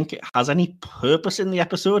don't think it has any purpose in the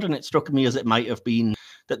episode, and it struck me as it might have been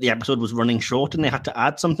that the episode was running short and they had to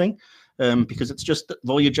add something. Because it's just that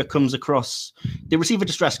Voyager comes across, they receive a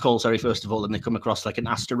distress call, first of all, and they come across like an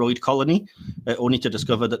asteroid colony, only to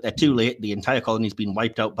discover that they're too late. The entire colony's been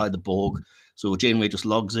wiped out by the Borg. So Janeway just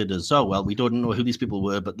logs it as, oh, well, we don't know who these people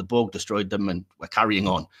were, but the Borg destroyed them and we're carrying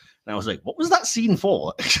on. And I was like, what was that scene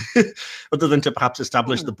for? Other than to perhaps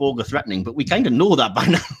establish the Borg are threatening, but we kind of know that by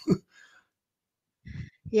now.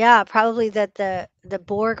 Yeah, probably that the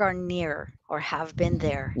Borg are near or have been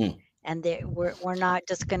there. And we're not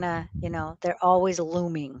just gonna, they're always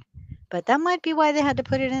looming. But that might be why they had to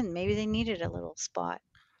put it in. Maybe they needed a little spot.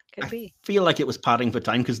 Could be. I feel like it was padding for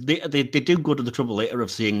time, because they do go to the trouble later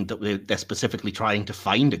of saying that they're specifically trying to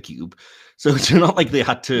find a cube. So it's not like they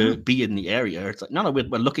had to be in the area. It's like, no, we're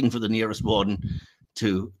looking for the nearest one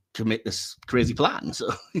to make this crazy plan.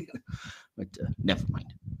 So, but never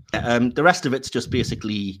mind. The rest of it's just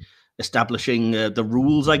basically establishing the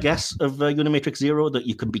rules, I guess, of Unimatrix Zero, that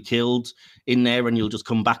you can be killed in there and you'll just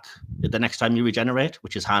come back the next time you regenerate,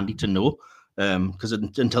 which is handy to know. Because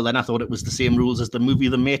until then I thought it was the same rules as the movie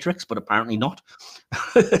The Matrix, but apparently not.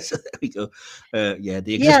 So there we go.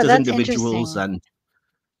 They exist as individuals, and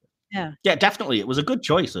yeah, definitely it was a good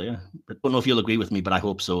choice. I don't know if you'll agree with me, but I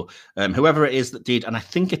hope so. Whoever it is that did, and I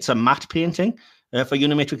think it's a matte painting for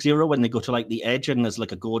Unimatrix Zero, when they go to like the edge and there's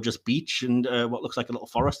like a gorgeous beach and what looks like a little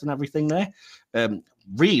forest and everything there.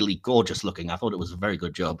 Really gorgeous looking. I thought it was a very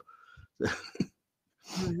good job.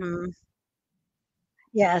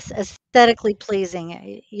 Yes, aesthetically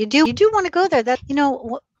pleasing. You do want to go there. That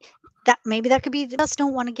that maybe that could be. They just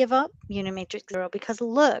don't want to give up Unimatrix Zero, because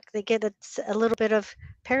look, they get a little bit of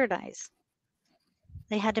paradise.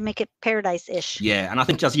 They had to make it paradise-ish. Yeah, and I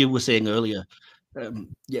think, as you were saying earlier,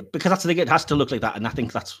 because that's the thing, it has to look like that. And I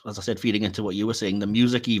think that's, as I said, feeding into what you were saying, the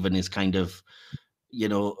music even is kind of,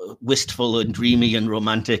 wistful and dreamy and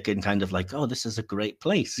romantic and kind of like, oh, this is a great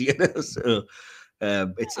place, So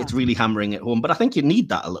it's really hammering it home. But I think you need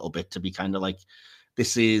that a little bit to be kind of like,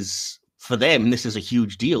 this is, for them, this is a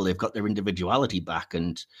huge deal. They've got their individuality back,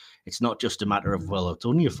 and it's not just a matter of, well, it's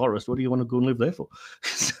only a forest. What do you want to go and live there for?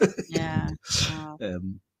 Yeah.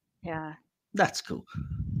 Yeah. That's cool.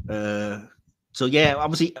 So yeah,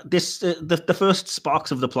 obviously this the first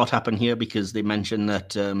sparks of the plot happen here because they mention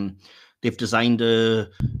that they've designed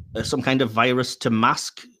some kind of virus to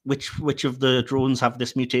mask which of the drones have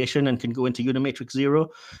this mutation and can go into Unimatrix Zero,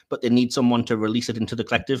 but they need someone to release it into the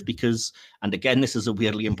collective because, and again, this is a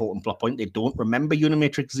weirdly important plot point, they don't remember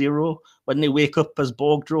Unimatrix Zero when they wake up as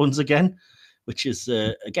Borg drones again, which is,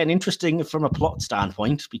 again, interesting from a plot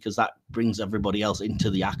standpoint because that brings everybody else into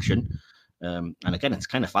the action. And again, it's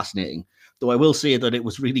kind of fascinating. Though I will say that it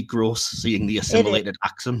was really gross seeing the assimilated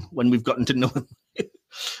Axum when we've gotten to know him.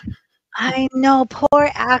 I know, poor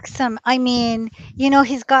Axum. I mean,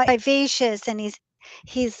 he's got vivacious and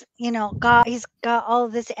he's got all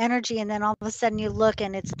this energy, and then all of a sudden you look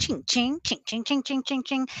and it's ching ching ching ching ching ching ching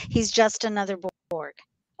ching. He's just another Borg.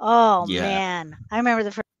 Oh yeah. Man, I remember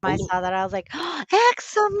the first time I saw that, I was like, oh,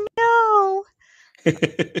 Axum, no.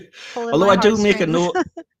 Although I do make a note.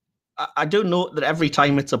 I do note that every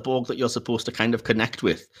time it's a Borg that you're supposed to kind of connect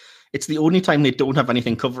with, it's the only time they don't have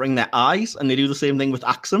anything covering their eyes, and they do the same thing with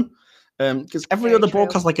Axum. Because every other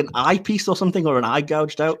Borg has like an eyepiece or something, or an eye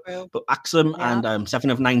gouged out. But Axum and Seven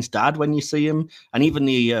of Nine's dad, when you see him, and even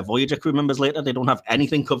the Voyager crew members later, they don't have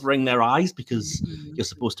anything covering their eyes because you're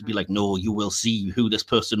supposed to be like, no, you will see who this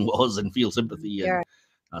person was and feel sympathy. And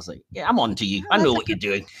I was like, yeah, I'm on to you. I know what you're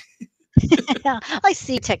doing. Yeah, I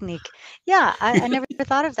see technique. Yeah, I never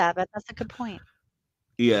thought of that, but that's a good point.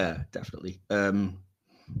 Yeah, definitely.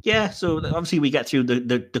 Yeah, so obviously we get through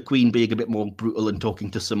the Queen being a bit more brutal and talking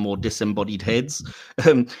to some more disembodied heads.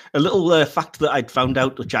 A little fact that I'd found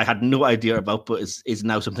out, which I had no idea about, but is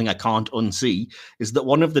now something I can't unsee, is that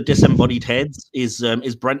one of the disembodied heads is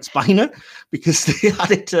Brent Spiner, because they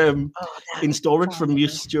had it in storage from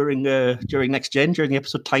use during Next Gen, during the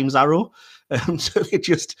episode Time's Arrow. So they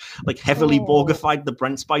just like heavily Borgified the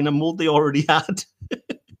Brent Spiner mold they already had.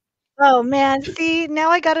 Oh man, see, now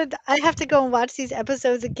I have to go and watch these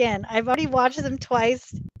episodes again. I've already watched them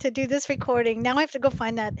twice to do this recording. Now I have to go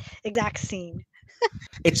find that exact scene.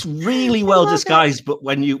 It's really well disguised, but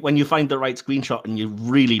when you find the right screenshot and you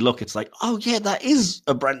really look, it's like, oh yeah, that is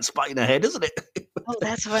a Brent Spiner head, isn't it? Oh,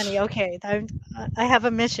 that's funny. Okay, I have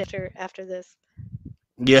a mission after this.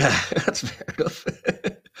 Yeah, that's fair enough.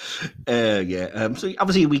 So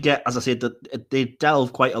obviously we get, as I said, that they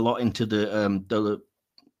delve quite a lot into the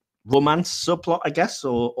romance subplot, I guess,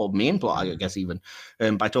 or main plot, I guess, even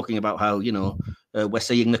by talking about how we're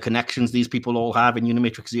seeing the connections these people all have in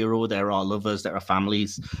Unimatrix Zero. There are lovers, there are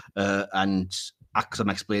families, and Axum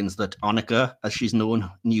explains that Annika, as she's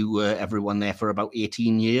known, knew everyone there for about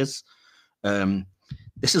 18 years.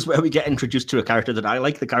 This is where we get introduced to a character that I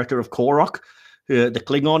like, the character of Korok, the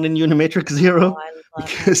Klingon in Unimatrix Zero. I love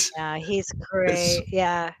him. Yeah, he's great.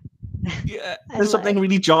 Yeah. Yeah, there's something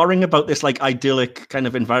really jarring about this like idyllic kind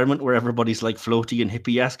of environment where everybody's like floaty and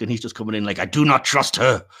hippie-esque, and he's just coming in like, I do not trust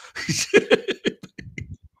her.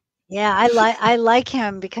 Yeah, I like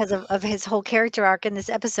him because of his whole character arc in this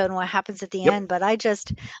episode and what happens at the end. But I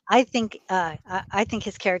think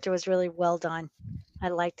his character was really well done. I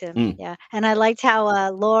liked him. Yeah, and I liked how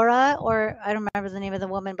Laura, or I don't remember the name of the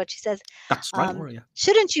woman, but she says, "That's right, Laura, yeah.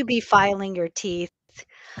 Shouldn't you be filing your teeth?"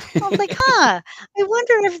 I was like, I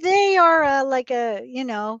wonder if they are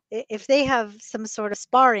if they have some sort of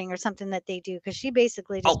sparring or something that they do, because she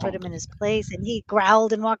basically just put him in his place and he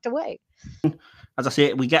growled and walked away. As I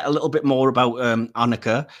say, we get a little bit more about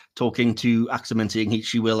Annika talking to Axum and saying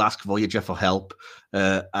she will ask Voyager for help,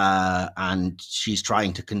 and she's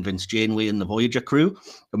trying to convince Janeway and the Voyager crew.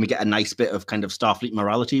 And we get a nice bit of kind of Starfleet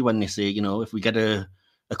morality when they say, if we get a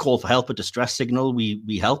call for help, a distress signal,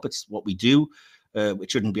 we help. It's what we do.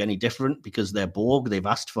 It shouldn't be any different because they're Borg. They've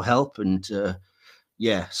asked for help. And so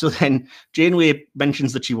then Janeway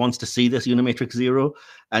mentions that she wants to see this Unimatrix Zero.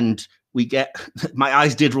 And we get, my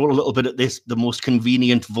eyes did roll a little bit at this, the most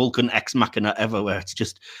convenient Vulcan ex machina ever, where it's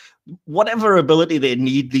just whatever ability they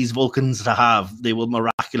need these Vulcans to have, they will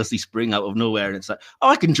miraculously spring out of nowhere. And it's like,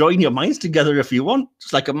 I can join your minds together if you want.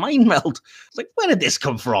 It's like a mind meld. It's like, where did this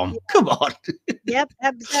come from? Come on. Yep,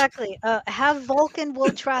 exactly. Have Vulcan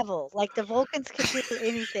will travel. Like the Vulcans can do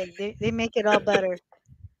anything. They make it all better.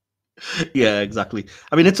 Yeah, exactly.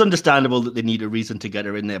 I mean, it's understandable that they need a reason to get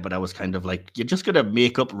her in there, but I was kind of like, you're just going to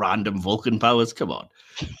make up random Vulcan powers? Come on.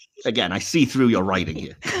 Again, I see through your writing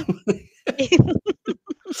here.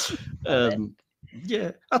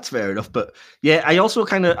 Yeah, that's fair enough. But yeah, I also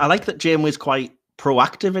I like that Janeway's quite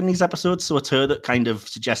proactive in these episodes. So it's her that kind of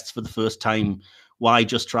suggests for the first time, why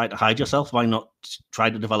just try to hide yourself? Why not try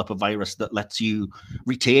to develop a virus that lets you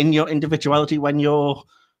retain your individuality when you're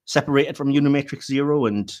separated from Unimatrix Zero?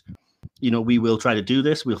 And, we will try to do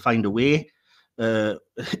this. We'll find a way. Again,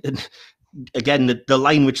 the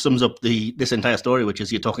line which sums up this entire story, which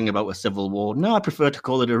is you're talking about a civil war. No, I prefer to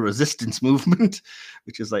call it a resistance movement,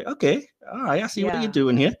 which is like, okay, all right, I see what you're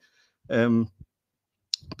doing here.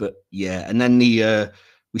 But yeah, and then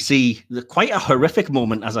we see quite a horrific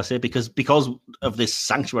moment, as I say, because of this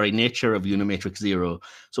sanctuary nature of Unimatrix Zero.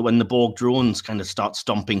 So when the Borg drones kind of start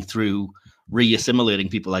stomping through, re-assimilating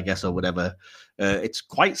people, I guess, or whatever, it's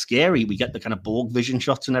quite scary. We get the kind of Borg vision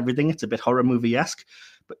shots and everything. It's a bit horror movie-esque.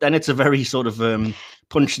 But then it's a very sort of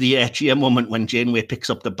punch the air cheer moment when Janeway picks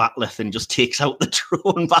up the bat'leth and just takes out the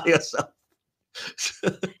drone by herself.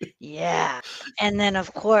 Yeah. And then,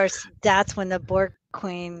 of course, that's when the Borg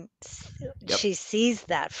Queen, she sees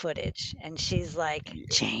that footage and she's like,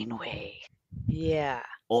 Janeway. Yeah.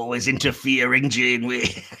 Always interfering, Janeway.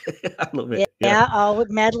 I love it. Yeah. All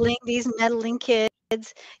meddling, these meddling kids.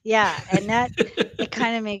 Yeah. And that, it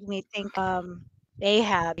kind of made me think,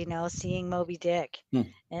 Ahab, seeing Moby Dick.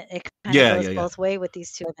 It kind of goes both ways with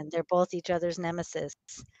these two, and they're both each other's nemesis.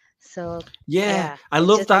 So I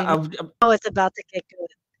love that. It's about to get good.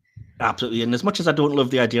 Absolutely. And as much as I don't love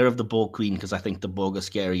the idea of the Borg Queen, because I think the Borg are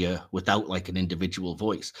scarier without like an individual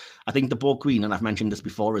voice, I think the Borg Queen, and I've mentioned this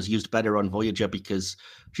before, is used better on Voyager because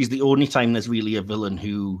she's the only time there's really a villain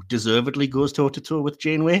who deservedly goes toe-to-toe with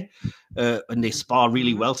Janeway, and they spar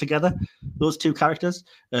really well together, those two characters,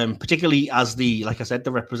 particularly as like I said,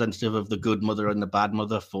 the representative of the good mother and the bad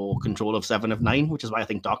mother for Control of 7 of 9, which is why I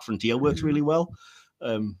think Dark Frontier works really well.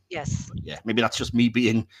 Yes. Yeah, maybe that's just me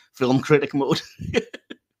being film critic mode.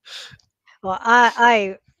 Well,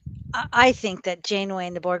 I think that Janeway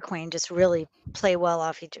and the Borg Queen just really play well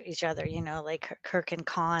off each other, like Kirk and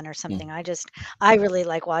Khan or something. I really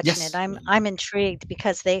like watching it. I'm intrigued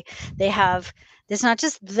because they have, it's not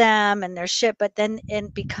just them and their ship, but then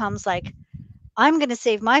it becomes like, I'm going to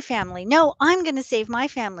save my family. No, I'm going to save my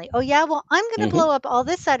family. Oh yeah, well, I'm going to blow up all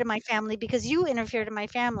this side of my family because you interfered in my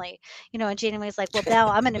family. And Janeway's like, well, now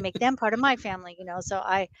I'm going to make them part of my family. So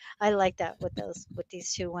I like that with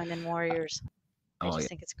these two women warriors. I just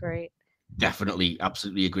think it's great. Definitely,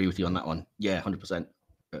 absolutely agree with you on that one. Yeah, 100%.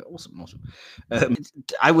 Awesome.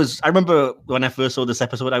 I remember when I first saw this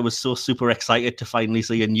episode, I was so super excited to finally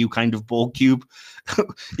see a new kind of Borg cube,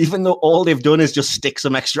 even though all they've done is just stick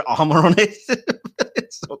some extra armor on it.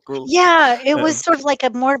 It's so cool. Yeah, it was sort of like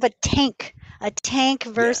more of a tank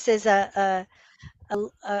versus a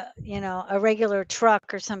regular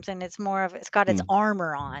truck or something. It's got its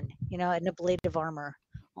armor on, an ablative armor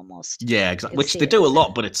almost. Yeah, exactly. Which they do a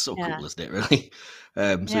lot, but it's so cool, isn't it? Really.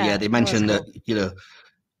 They mentioned that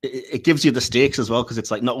it gives you the stakes as well, because it's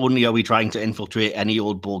like, not only are we trying to infiltrate any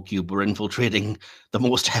old Borg cube, we're infiltrating the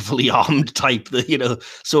most heavily armed type that,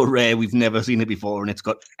 so rare we've never seen it before, and it's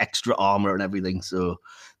got extra armor and everything. So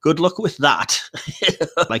good luck with that.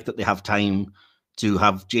 Like that they have time to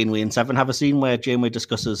have Janeway and Seven have a scene where Janeway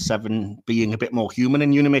discusses Seven being a bit more human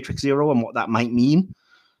in Unimatrix Zero and what that might mean,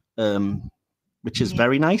 which is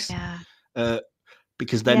very nice. Yeah.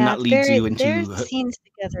 Because then that leads you into... Their scenes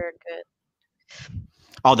together are good.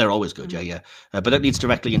 Oh, they're always good, yeah. But that leads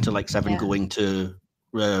directly into like Seven going to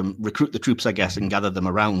recruit the troops, I guess, and gather them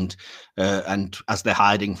around. And as they're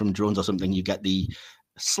hiding from drones or something, you get the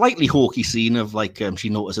slightly hawky scene of like she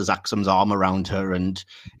notices Axum's arm around her and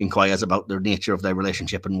inquires about the nature of their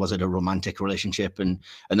relationship and was it a romantic relationship, and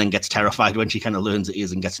then gets terrified when she kind of learns it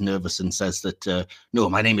is and gets nervous and says that no,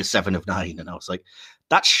 my name is 7 of 9. And I was like,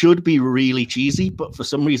 that should be really cheesy, but for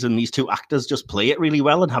some reason these two actors just play it really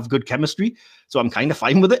well and have good chemistry, so I'm kind of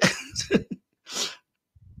fine with it.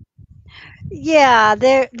 Yeah,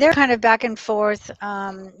 they're kind of back and forth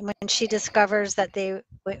when she discovers that they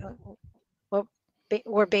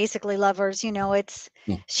were basically lovers. She does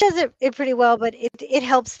it pretty well, but it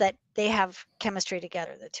helps that they have chemistry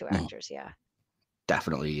together, the two actors. Yeah.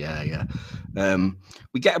 Definitely, yeah.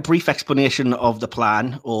 We get a brief explanation of the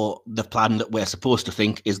plan, or the plan that we're supposed to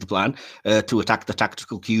think is the plan, to attack the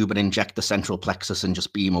tactical cube and inject the central plexus and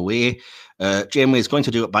just beam away. Janeway is going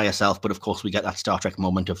to do it by herself, but of course we get that Star Trek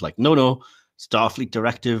moment of like, no, Starfleet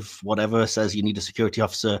directive, whatever, says you need a security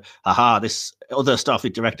officer. Aha, this other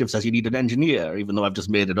Starfleet directive says you need an engineer, even though I've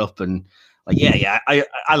just made it up. And like, yeah,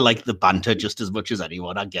 I like the banter just as much as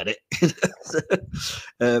anyone. I get it.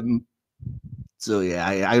 So yeah,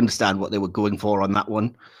 I understand what they were going for on that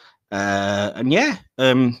one. As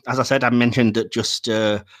I said, I mentioned that just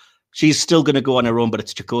she's still going to go on her own, but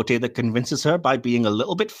it's Chakotay that convinces her by being a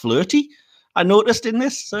little bit flirty. I noticed in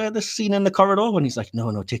this scene in the corridor when he's like,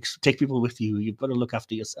 no, take people with you. You've got to look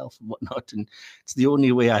after yourself and whatnot. And it's the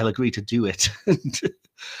only way I'll agree to do it. And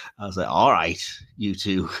I was like, all right, you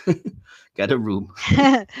two, get a room.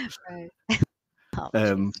 Right.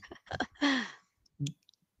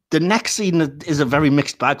 The next scene is a very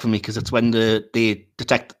mixed bag for me, because it's when they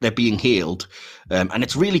detect they're being hailed. And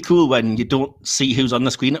it's really cool when you don't see who's on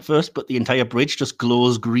the screen at first, but the entire bridge just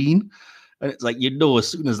glows green. And it's like, as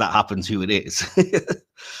soon as that happens who it is.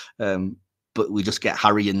 But we just get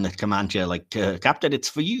Harry in the command chair like, Captain, it's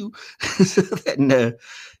for you. Then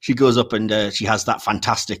she goes up and she has that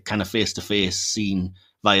fantastic kind of face-to-face scene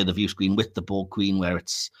via the view screen with the Borg Queen, where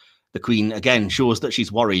it's the Queen, again, shows that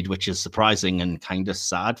she's worried, which is surprising and kind of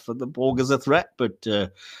sad for the Borg as a threat. But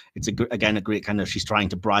it's, a great kind of, she's trying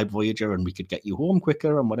to bribe Voyager and we could get you home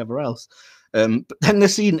quicker and whatever else. But then the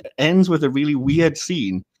scene ends with a really weird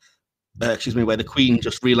scene. Where the Queen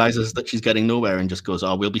just realizes that she's getting nowhere and just goes,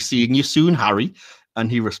 "Oh, we'll be seeing you soon, Harry."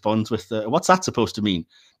 And he responds with, "What's that supposed to mean?"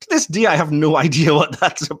 To this day, I have no idea what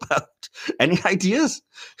that's about. Any ideas?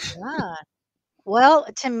 Yeah. Well,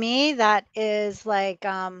 to me, that is like,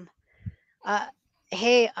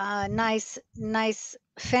 hey, nice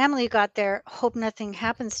family you got there. Hope nothing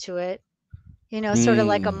happens to it. Sort of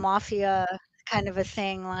like a mafia kind of a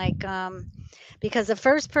thing, like because the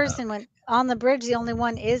first person when on the bridge, the only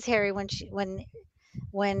one is Harry when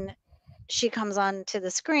she comes on to the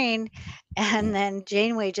screen, and then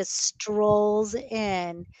Janeway just strolls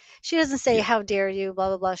in. She doesn't say how dare you, blah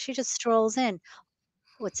blah blah. She just strolls in.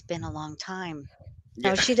 Oh, it's been a long time.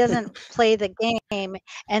 No, she doesn't play the game,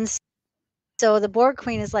 and so the Borg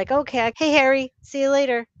Queen is like, okay, hey Harry, see you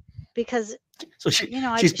later, because so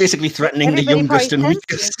she's basically threatening the youngest and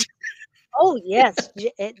weakest. Oh yes,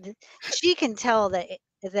 she can tell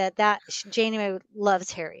that Janeway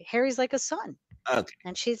loves Harry. Harry's like a son, okay.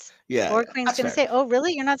 And she's Borg Queen's going to say, "Oh,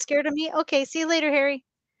 really? You're not scared of me? Okay, see you later, Harry."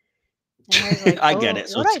 And Harry's like, I get it.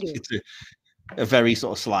 So it's a very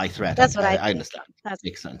sort of sly threat. That's what I understand. That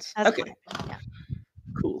makes sense. Okay, yeah.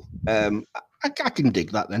 Cool. I can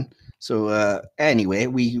dig that then. So anyway,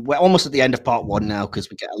 we're almost at the end of part 1 now, because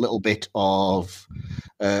we get a little bit of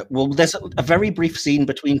there's a very brief scene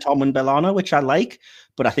between Tom and B'Elanna, which I like,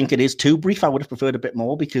 but I think it is too brief. I would have preferred a bit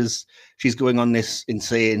more, because she's going on this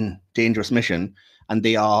insane, dangerous mission, and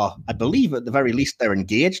they are, I believe, at the very least, they're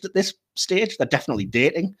engaged at this stage. They're definitely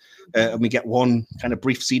dating, and we get one kind of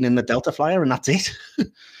brief scene in the Delta Flyer, and that's it.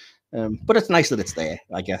 But it's nice that it's there,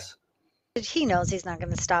 I guess. He knows he's not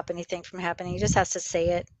going to stop anything from happening. He just has to say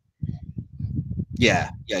it.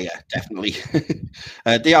 Yeah, definitely.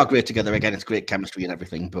 They are great together. Again, it's great chemistry and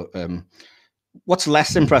everything. But what's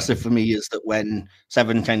less impressive for me is that when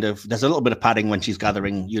Seven there's a little bit of padding when she's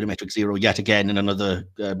gathering Unimatrix Zero yet again in another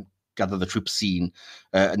gather the troops scene,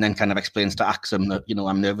 and then kind of explains to Axum that,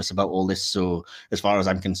 I'm nervous about all this, so as far as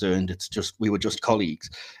I'm concerned, we were just colleagues.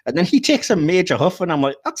 And then he takes a major huff, and I'm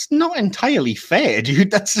like, that's not entirely fair, dude.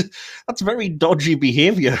 That's very dodgy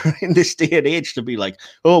behavior in this day and age to be like,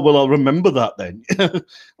 oh, well, I'll remember that then.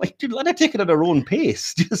 Like, dude, let her take it at her own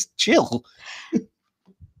pace. Just chill.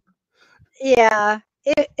 Yeah.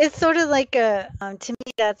 It's sort of like to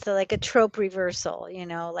me, that's like a trope reversal,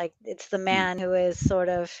 like it's the man who is sort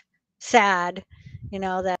of sad,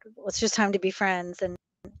 that it's just time to be friends. And,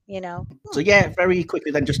 So yeah, very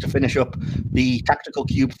quickly then, just to finish up, the tactical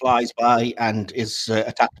cube flies by and is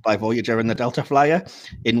attacked by Voyager and the Delta Flyer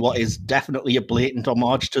in what is definitely a blatant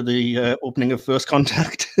homage to the opening of First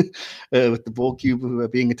Contact with the Borg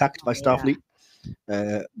cube being attacked by Starfleet.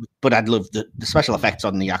 But I'd love the special effects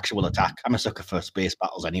on the actual attack. I'm a sucker for space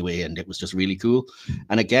battles anyway, and it was just really cool.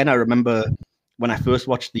 And again, I remember when I first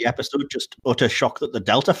watched the episode, just utter shock that the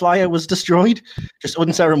Delta Flyer was destroyed, just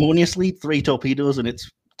unceremoniously, 3 torpedoes and it's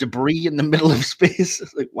debris in the middle of space.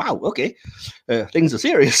 It's like, wow, okay, things are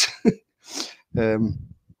serious. And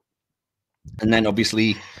then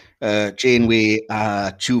obviously Janeway,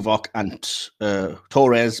 Tuvok, and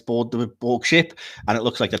Torres board the Borg ship, and it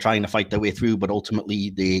looks like they're trying to fight their way through, but ultimately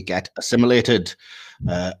they get assimilated.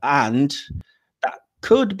 And that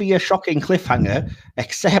could be a shocking cliffhanger,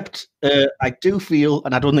 except I do feel,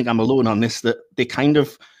 and I don't think I'm alone on this, that they kind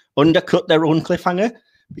of undercut their own cliffhanger,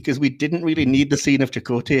 because we didn't really need the scene of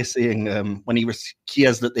Chakotay saying, when he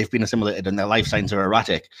hears that they've been assimilated and their life signs are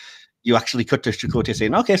erratic, you actually cut to Chakotay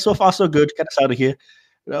saying, okay, so far so good, get us out of here.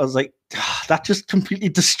 And I was like, that just completely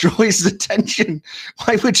destroys the tension.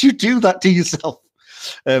 Why would you do that to yourself?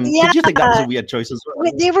 Did you think that was a weird choice as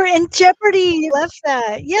well? They were in jeopardy. You left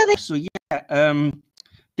that. Yeah. So yeah,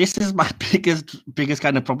 this is my biggest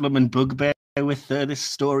kind of problem and bugbear with this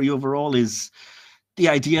story overall, is the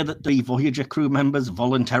idea that the Voyager crew members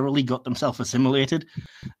voluntarily got themselves assimilated.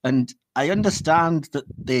 And I understand that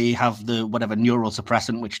they have the whatever neural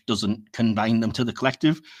suppressant which doesn't combine them to the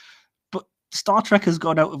collective, but Star Trek has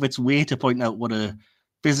gone out of its way to point out what a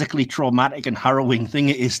physically traumatic and harrowing thing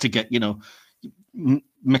it is to get,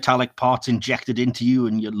 metallic parts injected into you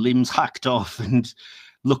and your limbs hacked off and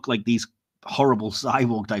look like these horrible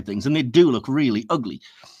cyborg type things. And they do look really ugly.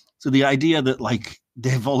 So the idea that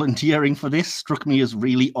they're volunteering for this struck me as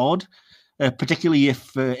really odd, particularly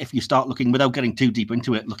if you start looking, without getting too deep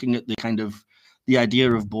into it, looking at the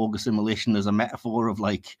idea of Borg assimilation as a metaphor of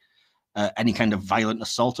any kind of violent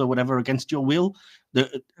assault or whatever against your will.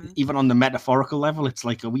 Even on the metaphorical level, it's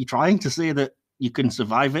like, are we trying to say that you can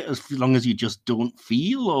survive it as long as you just don't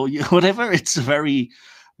feel or whatever? It's a very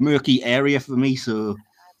murky area for me, so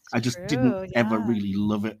I just didn't ever really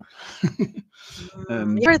love it.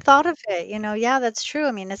 Never thought of it. Yeah, that's true.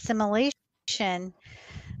 I mean, assimilation,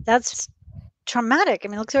 that's traumatic. I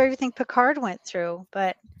mean, look at everything Picard went through,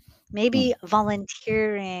 but maybe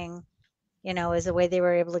volunteering, is a way they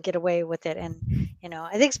were able to get away with it. And,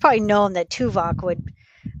 I think it's probably known that Tuvok would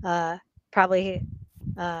probably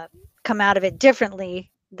come out of it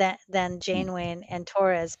differently than Janeway and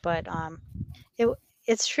Torres. But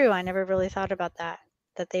it's true. I never really thought about that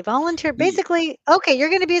they volunteered. Basically, okay, you're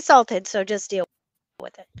going to be assaulted, so just deal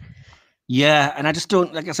with it. Yeah, and I just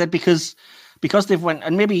don't, like I said, because they've went,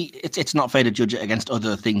 and maybe it's not fair to judge it against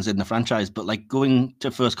other things in the franchise, but going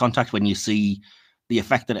to First Contact, when you see the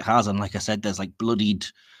effect that it has, and like I said, there's bloodied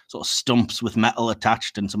sort of stumps with metal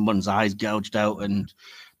attached and someone's eyes gouged out and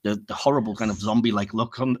the horrible kind of zombie-like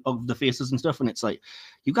look of the faces and stuff, and it's like,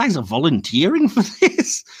 you guys are volunteering for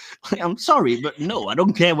this? I'm sorry, but no, I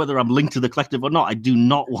don't care whether I'm linked to the collective or not. I do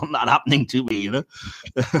not want that happening to me,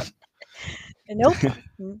 Nope,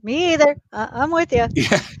 me either. I'm with you.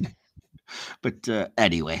 Yeah. But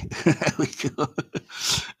anyway, we go.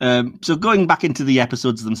 So going back into the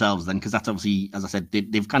episodes themselves then, because that's obviously, as I said,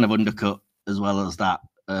 they've kind of undercut as well as that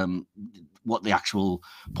what the actual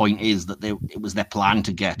point is, that it was their plan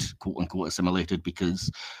to get quote unquote assimilated, because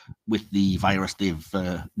with the virus they've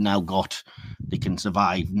now got, they can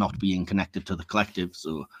survive not being connected to the collective.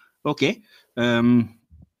 So, okay.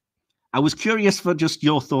 I was curious for just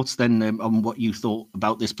your thoughts then on what you thought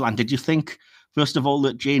about this plan. Did you think first of all,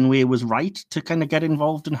 that Janeway was right to kind of get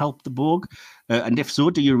involved and help the Borg? And if so,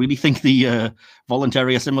 do you really think the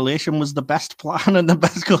voluntary assimilation was the best plan and the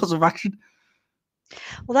best course of action?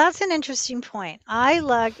 Well, that's an interesting point. I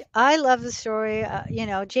love the story.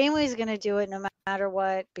 Janeway's going to do it no matter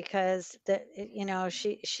what because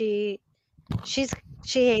she's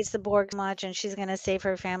she hates the Borg much and she's going to save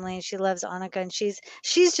her family and she loves Annika and she's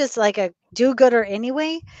just like a do-gooder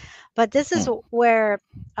anyway. But this is where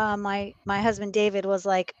my husband David was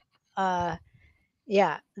like,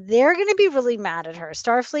 yeah, they're going to be really mad at her.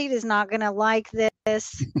 Starfleet is not going to like this,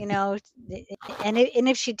 and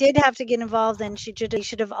if she did have to get involved, then she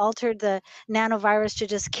should have altered the nanovirus to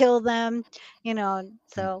just kill them,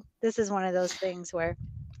 So this is one of those things where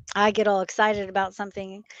I get all excited about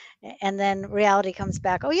something, and then reality comes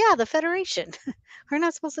back. Oh yeah, the Federation. We're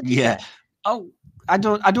not supposed to do that. Oh, I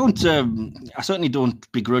certainly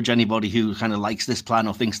don't begrudge anybody who kind of likes this plan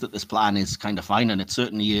or thinks that this plan is kind of fine, and it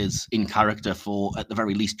certainly is in character for, at the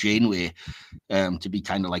very least, Janeway, to be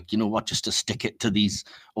kind of like, you know what, just to stick it to these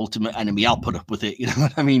ultimate enemy, I'll put up with it, you know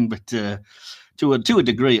what I mean? But to a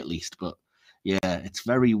degree at least. But yeah, it's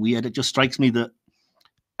very weird. It just strikes me that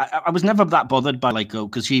I was never that bothered by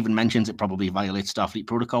because she even mentions it probably violates Starfleet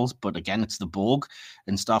protocols, but again, it's the Borg,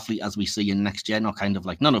 and Starfleet, as we see in Next Gen, are kind of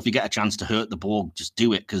like, no, if you get a chance to hurt the Borg, just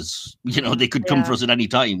do it, because they could come for us at any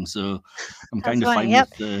time. So I'm kind of fine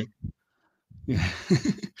with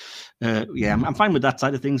I'm fine with that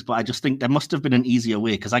side of things, but I just think there must have been an easier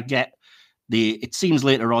way, because I get it seems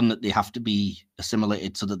later on that they have to be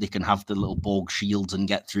assimilated so that they can have the little Borg shields and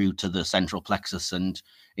get through to the central plexus and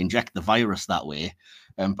inject the virus that way.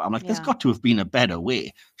 But I'm like, there's got to have been a better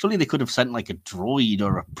way. Surely they could have sent like a droid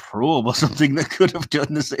or a probe or something that could have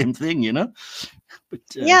done the same thing, But,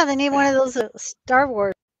 they need one of those Star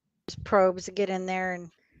Wars probes to get in there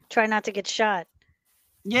and try not to get shot.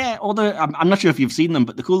 Yeah, although I'm not sure if you've seen them,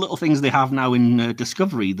 but the cool little things they have now in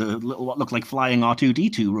Discovery, the little what look like flying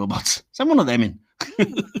R2-D2 robots. Send one of them in.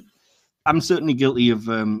 I'm certainly guilty of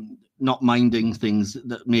not minding things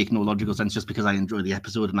that make no logical sense just because I enjoy the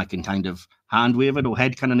episode and I can kind of hand wave it or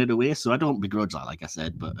head cannon it away. So I don't begrudge that, like I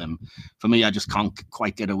said. But for me, I just can't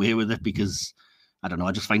quite get away with it because, I don't know,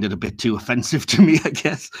 I just find it a bit too offensive to me, I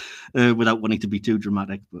guess, without wanting to be too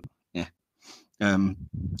dramatic. But yeah.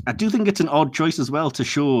 I do think it's an odd choice as well to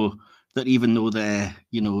show that even though they're,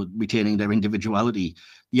 retaining their individuality,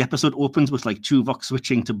 the episode opens with like Tuvok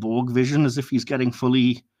switching to Borg vision as if he's getting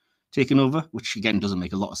fully taken over, which again doesn't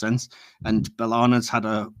make a lot of sense. And B'Elanna's had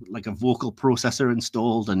a vocal processor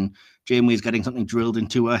installed, and Janeway's getting something drilled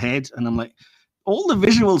into her head. And I'm like, all the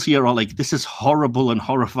visuals here are like, this is horrible and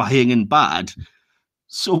horrifying and bad.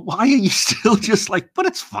 So why are you still just like, but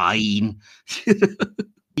it's fine?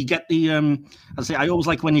 You get the, I always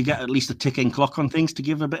like when you get at least a ticking clock on things to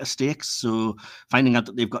give a bit of stakes. So finding out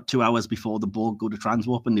that they've got 2 hours before the Borg go to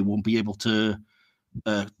transwarp and they won't be able to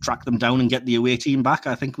track them down and get the away team back,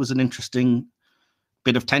 I think was an interesting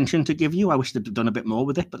bit of tension to give you. I wish they'd done a bit more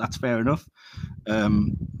with it, but that's fair enough.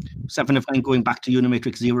 7 of 9 going back to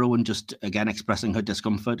Unimatrix 0 and just, again, expressing her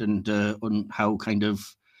discomfort and on how kind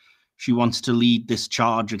of she wants to lead this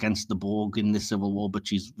charge against the Borg in this civil war, but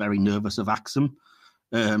she's very nervous of Axum.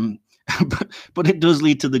 But it does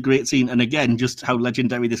lead to the great scene, and again, just how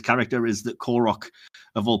legendary this character is, that Korok,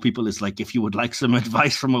 of all people, is like, if you would like some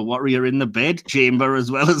advice from a warrior in the bed chamber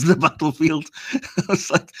as well as the battlefield.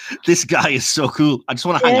 It's like, this guy is so cool. I just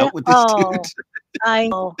want to hang out with this dude. I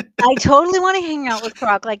know. I totally want to hang out with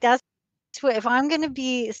Korok. Like, that's what, if I'm going to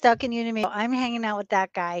be stuck in Unimatrix, I'm hanging out with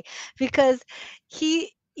that guy because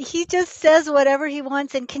he just says whatever he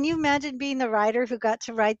wants. And can you imagine being the writer who got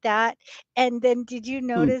to write that? And then did you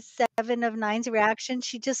notice 7 of 9's reaction?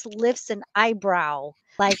 She just lifts an eyebrow.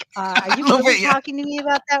 Like, are you really talking to me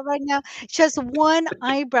about that right now? Just one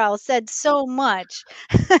eyebrow said so much.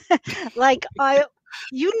 Like,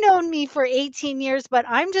 you've known me for 18 years, but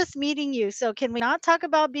I'm just meeting you. So can we not talk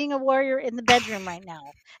about being a warrior in the bedroom right now?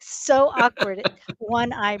 So awkward.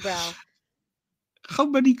 One eyebrow. How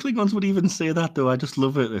many Klingons would even say that, though? I just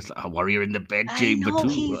love it. It's like a warrior in the bed chamber,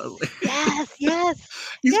 too. Yes.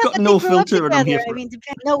 He's got no filter. And I'm here for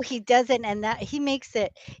no, he doesn't. And that he makes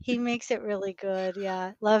it really good.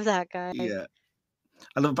 Yeah. Love that guy. Yeah.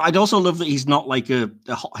 I'd also love that he's not like a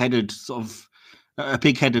hot-headed sort of a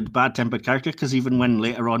pig-headed, bad-tempered character, because even when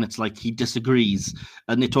later on it's like he disagrees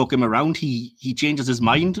and they talk him around, he changes his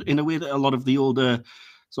mind in a way that a lot of the older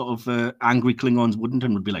sort of angry Klingons wouldn't,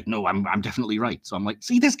 and would be like, no, I'm definitely right. So I'm like,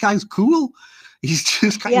 see, this guy's cool. He's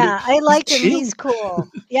just kind of... Yeah, I like him. He's cool.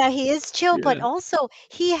 Yeah, he is chill, but also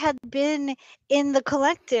he had been in the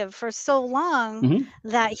collective for so long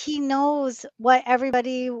that he knows what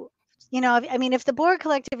everybody I mean, if the Borg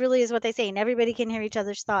collective really is what they say and everybody can hear each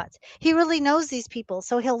other's thoughts, he really knows these people,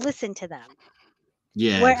 so he'll listen to them.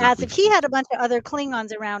 Yeah, Whereas exactly. if he had a bunch of other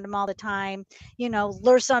Klingons around him all the time,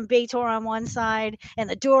 Lursan Bator on one side and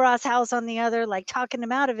the Duras house on the other, like talking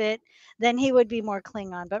him out of it, then he would be more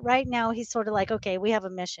Klingon. But right now he's sort of like, okay, we have a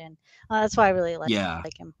mission. That's why I really like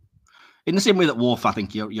him. In the same way that Worf, I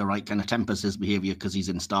think you're right, kind of tempers his behavior because he's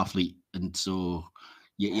in Starfleet, and so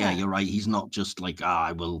yeah, you're right. He's not just like,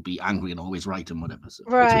 I will be angry and always right and whatever. So,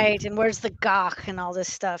 right, and where's the gawk and all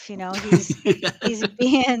this stuff? He's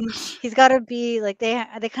got to be like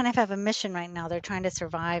they kind of have a mission right now. They're trying to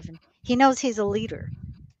survive, and he knows he's a leader.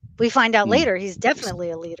 We find out later he's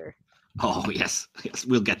definitely a leader. Oh yes,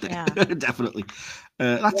 we'll get there. Yeah. Definitely.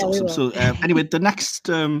 That's awesome. So anyway, the next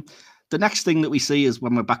thing that we see is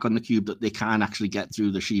when we're back on the cube that they can actually get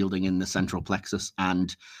through the shielding in the central plexus,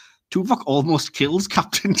 and Tuvok almost kills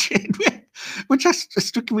Captain Janeway, which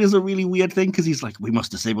struck me as a really weird thing because he's like, we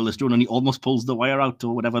must disable this drone, and he almost pulls the wire out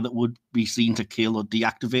or whatever that would be seen to kill or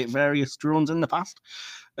deactivate various drones in the past.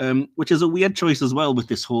 Which is a weird choice as well with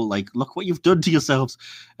this whole, like, look what you've done to yourselves.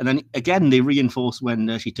 And then again, they reinforce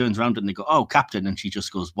when she turns around and they go, oh, Captain. And she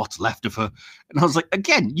just goes, what's left of her? And I was like,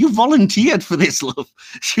 again, you volunteered for this, love.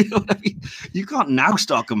 You know what I mean? You can't now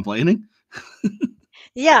start complaining.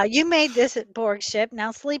 Yeah, you made this Borg ship.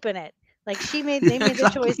 Now sleep in it. Like they made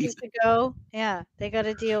the choices to go. Yeah, they got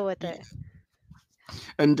to deal with it.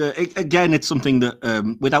 And again, it's something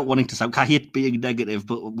that, without wanting to sound, I hate being negative,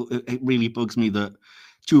 but it really bugs me that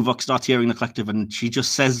Tuvok starts hearing the collective and she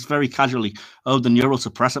just says very casually, oh, the neural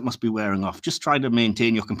suppressant must be wearing off. Just try to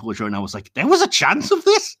maintain your composure. And I was like, there was a chance of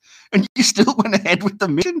this? And you still went ahead with the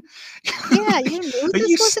mission? Yeah, you knew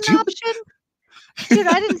this was an option? Dude,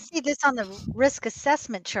 I didn't see this on the risk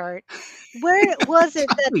assessment chart. Where was it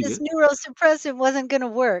that this neurosuppressant wasn't going to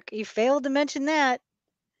work? You failed to mention that.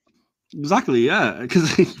 Exactly, yeah.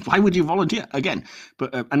 Because why would you volunteer again?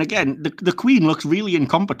 But and again, the Queen looks really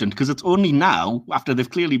incompetent because it's only now, after they've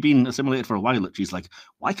clearly been assimilated for a while, that she's like,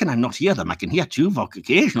 "Why can I not hear them? I can hear Tuvok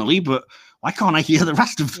occasionally, but why can't I hear the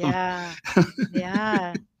rest of them?"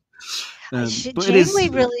 Yeah. Janeway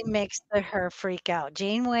really makes her freak out.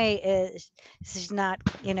 Janeway is not,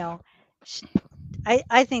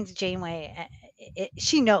 I think Janeway,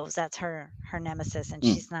 she knows that's her nemesis, and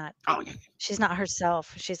she's not. Oh, yeah. She's not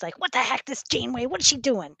herself. She's like, what the heck, this Janeway? What is she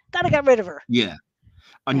doing? Gotta get rid of her. Yeah.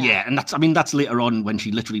 And and that's later on when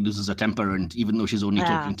she literally loses her temper, and even though she's only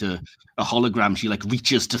talking to a hologram, she like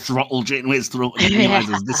reaches to throttle Janeway's throat and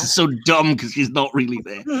realizes this is so dumb because she's not really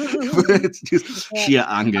there. It's just sheer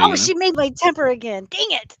anger. Oh, she made my temper again. Dang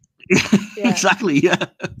it. Exactly, yeah.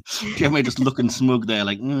 Janeway just looking smug there,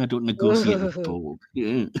 like, I don't negotiate with Borg.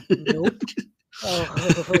 Yeah. Nope.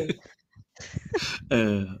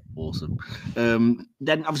 Awesome.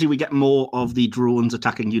 Then obviously we get more of the drones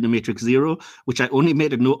attacking Unimatrix Zero, which I only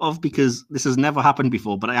made a note of because this has never happened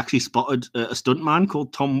before, but I actually spotted a stuntman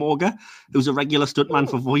called Tom Morga, who's a regular stuntman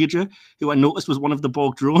for Voyager, who I noticed was one of the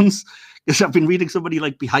Borg drones. Because I've been reading somebody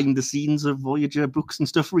like behind the scenes of Voyager books and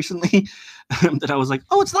stuff recently, that I was like,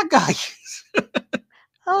 oh, it's that guy.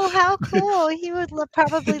 Oh, how cool. He would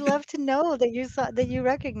probably love to know that you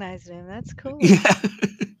recognized him. That's cool. Yeah.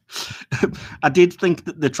 I did think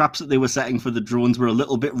that the traps that they were setting for the drones were a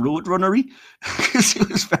little bit roadrunnery because it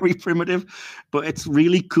was very primitive, but it's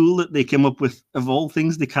really cool that they came up with, of all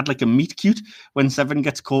things, they had like a meet cute when Seven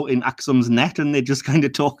gets caught in Axum's net and they're just kind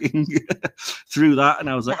of talking through that. And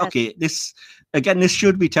I was like, okay, this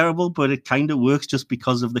should be terrible, but it kind of works just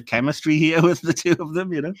because of the chemistry here with the two of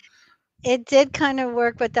them, It did kind of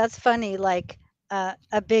work, but that's funny. Like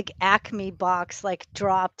a big Acme box like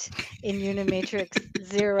dropped in Unimatrix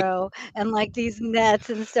Zero, and like these nets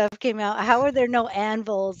and stuff came out. How are there no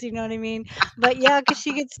anvils? You know what I mean? But yeah, because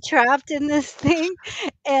she gets trapped in this thing,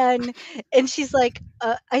 and she's like,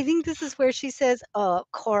 I think this is where she says,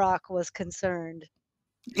 Korok was concerned.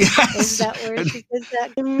 Yes. Is that where she says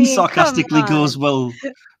that? He sarcastically goes, well,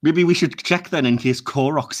 maybe we should check then in case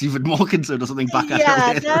Korok's even more concerned or something back at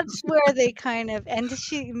her. Yeah, that's where they kind of, and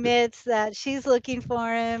she admits that she's looking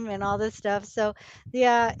for him and all this stuff. So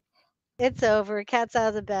yeah, it's over. Cat's out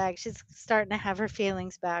of the bag. She's starting to have her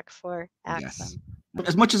feelings back for Axum. Yes. But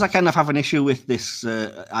as much as I kind of have an issue with this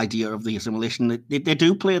idea of the assimilation, they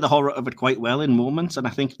do play the horror of it quite well in moments. And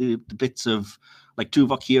I think the bits of like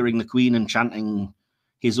Tuvok hearing the Queen and chanting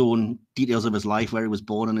his own details of his life, where he was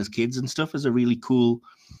born and his kids and stuff, is a really cool.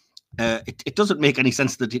 It doesn't make any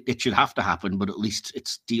sense that it should have to happen, but at least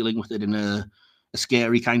it's dealing with it in a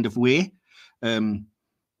scary kind of way.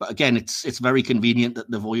 But again, it's very convenient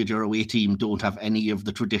that the Voyager away team don't have any of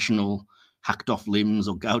the traditional hacked off limbs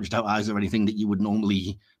or gouged out eyes or anything that you would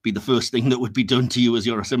normally be the first thing that would be done to you as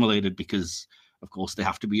you're assimilated, because of course they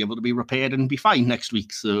have to be able to be repaired and be fine next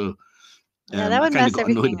week. So Yeah, that I would kind of mess got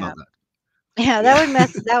annoyed everything about up. that. Yeah, that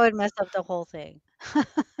would mess up the whole thing.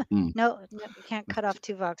 Mm. No, you can't cut off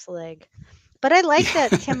Tuvok's leg. But I like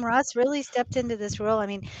that Tim Russ really stepped into this role. I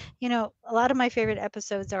mean, a lot of my favorite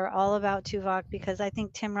episodes are all about Tuvok because I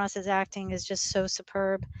think Tim Russ's acting is just so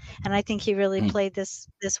superb, and I think he really played this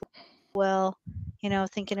well.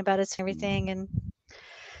 Thinking about it and everything, and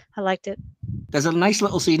I liked it. There's a nice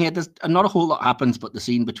little scene here. There's not a whole lot happens, but the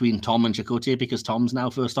scene between Tom and Chakotay, because Tom's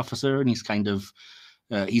now first officer, and he's kind of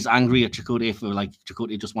he's angry at Chakotay for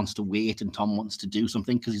Chakotay just wants to wait, and Tom wants to do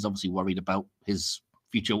something because he's obviously worried about his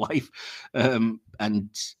future wife. And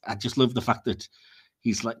I just love the fact that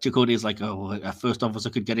he's like, Chakotay is like, oh, a first officer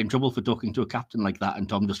could get in trouble for talking to a captain like that, and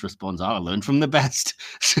Tom just responds, I learned from the best.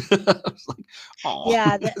 I was like, oh,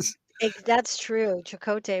 yeah, that's true.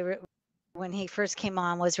 Chakotay, when he first came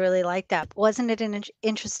on, was really like that. Wasn't it an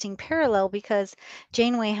interesting parallel? Because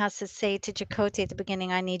Janeway has to say to Chakotay at the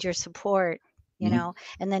beginning, I need your support, and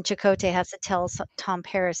then Chakotay has to tell Tom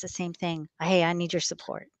Paris the same thing. Hey, I need your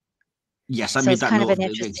support. Yes, I So made it's that kind of note an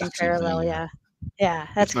of the interesting exact same parallel. thing. Yeah,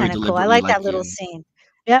 that's very kind of cool. I deliberately like that little scene.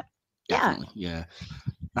 Yep. Definitely, yeah.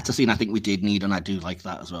 That's a scene I think we did need, and I do like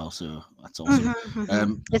that as well. So that's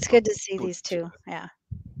awesome. It's good to see these two. Yeah.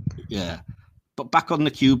 Yeah. But back on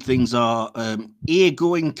the cube, things are A,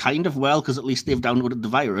 going kind of well because at least they've downloaded the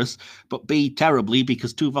virus, but B, terribly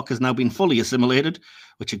because Tuvok has now been fully assimilated,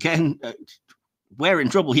 which again, we're in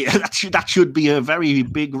trouble here. That should be a very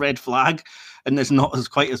big red flag, and there's not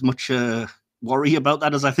quite as much worry about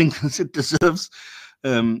that as I think it deserves.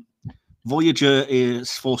 Voyager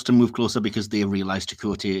is forced to move closer because they realize that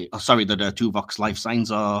Tuvok's life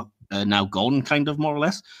signs are now gone, kind of, more or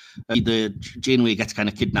less. The Janeway gets kind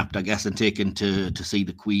of kidnapped, I guess, and taken to see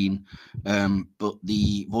the Queen. But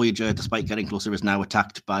the Voyager, despite getting closer, is now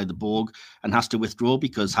attacked by the Borg and has to withdraw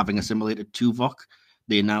because, having assimilated Tuvok,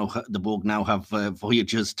 the Borg now have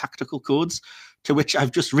Voyager's tactical codes, to which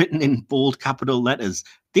I've just written in bold capital letters,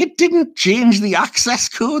 they didn't change the access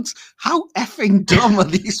codes. How effing dumb are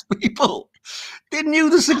these people? They knew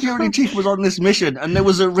the security chief was on this mission and there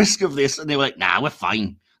was a risk of this, and they were like, nah, we're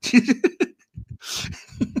fine.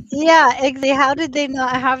 Yeah, exactly. How did they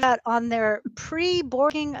not have that on their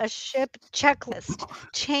pre-boarding a ship checklist?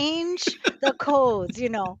 Change the codes,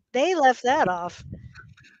 They left that off.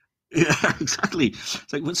 Yeah, exactly.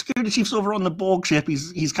 It's like, when security chief's over on the Borg ship,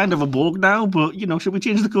 he's kind of a Borg now, but, should we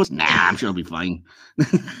change the codes? Nah, I'm sure it'll be fine.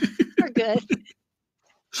 We're good.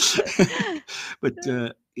 But,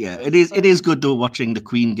 yeah, it is good, though, watching the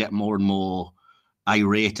Queen get more and more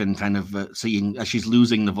irate and kind of seeing as she's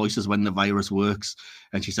losing the voices when the virus works,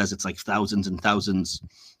 and she says it's like thousands and thousands,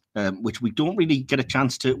 which we don't really get a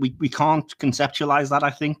chance to, we can't conceptualize that,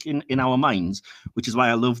 I think, in our minds, which is why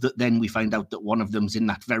I love that then we find out that one of them's in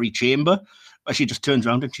that very chamber where she just turns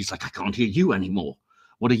around and she's like, I can't hear you anymore.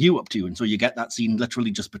 What are you up to? And so you get that scene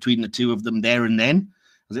literally just between the two of them there and then.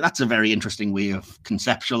 I think that's a very interesting way of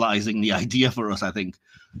conceptualizing the idea for us, I think.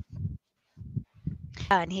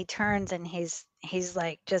 Yeah, and he turns and he's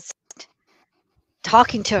like just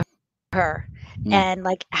talking to her, and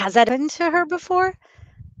like, has that happened to her before?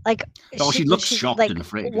 Like, she looks shocked like, and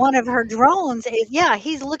afraid. One of her drones is,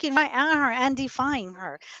 he's looking right at her and defying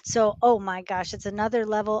her. So, oh my gosh, it's another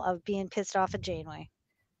level of being pissed off at Janeway.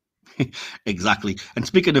 Exactly. And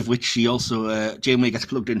speaking of which, she also Janeway gets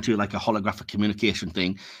plugged into like a holographic communication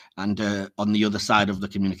thing, and on the other side of the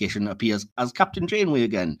communication appears as Captain Janeway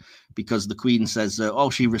again, because the Queen says,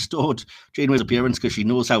 she restored Janeway's appearance because she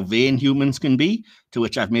knows how vain humans can be, to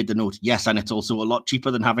which I've made the note, yes, and it's also a lot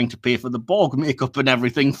cheaper than having to pay for the Borg makeup and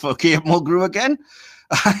everything for Kate Mulgrew again.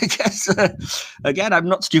 I guess, again, I'm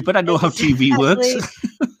not stupid. I know how TV works.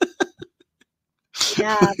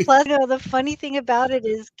 Yeah. Plus, the funny thing about it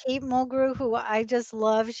is Kate Mulgrew, who I just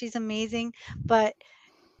love, she's amazing, but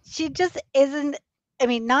she just isn't. I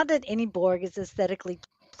mean, not that any Borg is aesthetically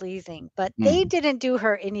pleasing, but they didn't do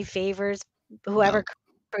her any favors. Whoever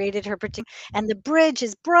created her, and the bridge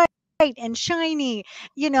is bright and shiny,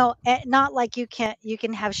 not like you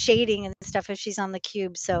can have shading and stuff if she's on the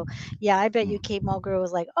cube. So yeah, I bet you Kate Mulgrew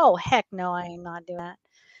was like, oh heck no, I am not doing that.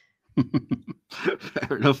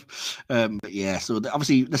 Fair enough. But yeah, so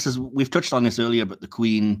obviously we've touched on this earlier, but the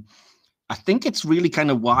Queen, I think it's really kind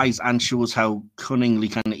of wise and shows how cunningly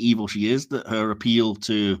kind of evil she is, that her appeal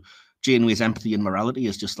to Janeway's empathy and morality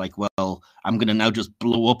is just like, well, I'm going to now just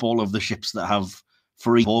blow up all of the ships that have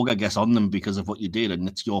free Borg, I guess, on them because of what you did, and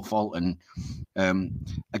it's your fault. And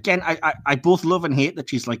again, I both love and hate that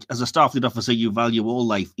she's like, as a Starfleet officer, you value all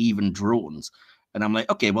life, even drones. And I'm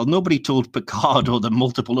like, okay, well, nobody told Picard or the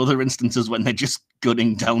multiple other instances when they're just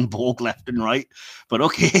gunning down Borg left and right. But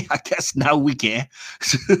okay, I guess now we care.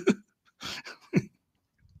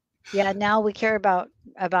 Yeah, now we care about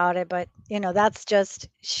it, but that's just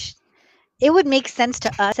it would make sense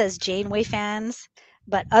to us as Janeway fans,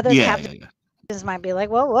 but other captains might be like,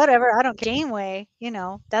 well, whatever, I don't care. Janeway,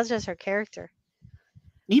 that's just her character.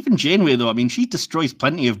 Even Janeway, though, I mean, she destroys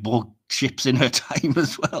plenty of Borg ships in her time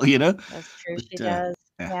as well, That's true, she does.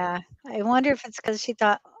 Yeah. I wonder if it's because she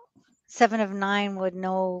thought 7 of 9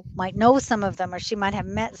 might know some of them, or she might have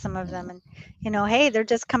met some of them, and hey, they're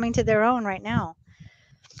just coming to their own right now.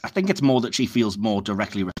 I think it's more that she feels more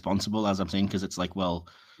directly responsible, as I'm saying, because it's like, well,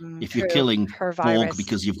 if you're killing her Borg virus,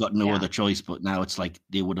 because you've got no other choice, but now it's like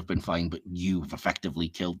they would have been fine, but you've effectively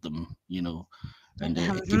killed them, and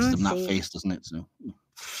it gives them that face, doesn't it? So,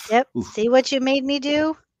 yep. Oof. See what you made me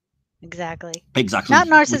do? Exactly. Not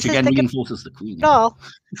narcissistic. Which again reinforces the Queen. At all.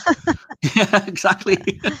 Yeah,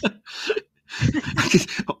 exactly.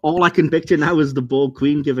 All I can picture now is the Borg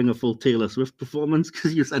Queen giving a full Taylor Swift performance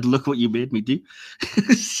because you said, "Look what you made me do."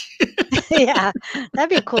 Yeah, that'd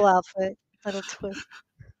be a cool outfit. Little twist.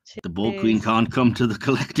 The Borg Queen can't come to the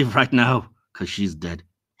collective right now because she's dead.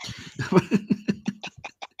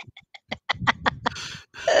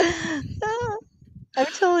 I'm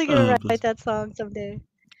totally gonna write that song someday.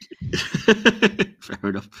 Fair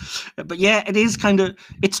enough. But yeah, it is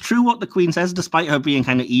it's true what the Queen says, despite her being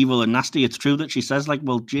kind of evil and nasty. It's true that she says, like,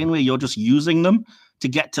 well, Janeway, you're just using them to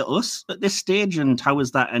get to us at this stage, and how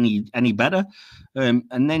is that any better?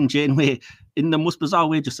 And then Janeway, in the most bizarre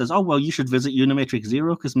way, just says, oh, well, you should visit Unimatrix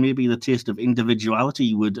Zero because maybe the taste of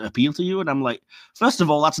individuality would appeal to you. And I'm like, first of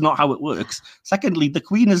all, that's not how it works. Secondly, the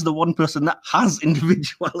Queen is the one person that has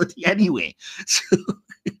individuality anyway. So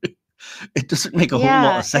it doesn't make a whole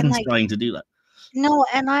lot of sense trying to do that. No,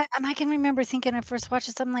 and I can remember thinking I first watched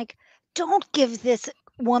this, I'm like, don't give this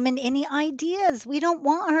woman any ideas. We don't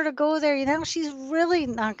want her to go there. She's really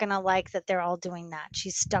not going to like that they're all doing that.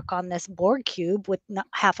 She's stuck on this Borg cube with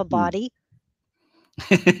half a body.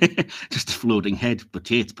 Just a floating head, but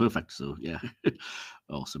yeah, it's perfect. So yeah,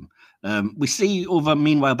 awesome. We see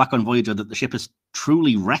meanwhile back on Voyager that the ship is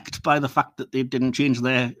truly wrecked by the fact that they didn't change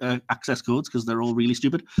their access codes because they're all really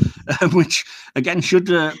stupid, which again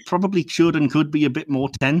probably should and could be a bit more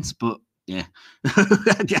tense, but yeah,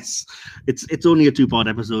 I guess it's only a 2-part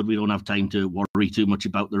episode. We don't have time to worry too much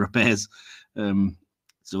about the repairs.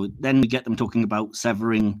 So then we get them talking about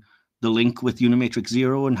severing the link with Unimatrix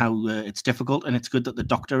Zero and how it's difficult, and it's good that the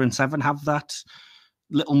Doctor and Seven have that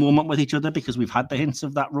little moment with each other because we've had the hints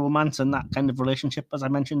of that romance and that kind of relationship. As I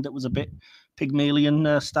mentioned, it was a bit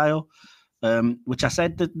Pygmalion style, which I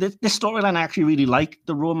said that this storyline I actually really liked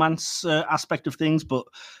the romance aspect of things, but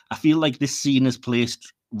I feel like this scene is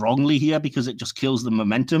placed wrongly here because it just kills the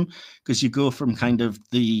momentum, because you go from kind of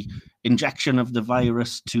the injection of the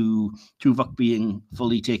virus to Tuvok being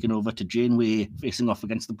fully taken over to Janeway facing off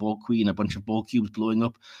against the Borg Queen, a bunch of Borg cubes blowing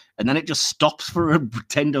up, and then it just stops for a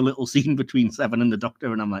tender little scene between Seven and the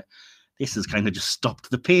Doctor, and I'm like, this has kind of just stopped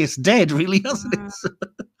the pace dead, really, hasn't it?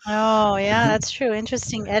 Oh yeah, that's true.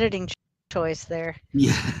 Interesting editing choice there.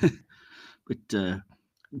 Yeah.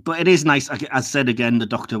 But it is nice, as I said again, the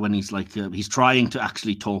Doctor, when he's like, he's trying to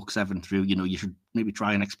actually talk Seven through, you should maybe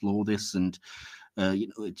try and explore this. And,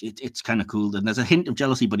 it's kind of cool. And there's a hint of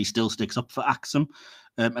jealousy, but he still sticks up for Axum.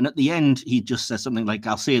 And at the end, he just says something like,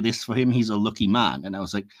 I'll say this for him, he's a lucky man. And I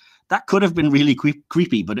was like, that could have been really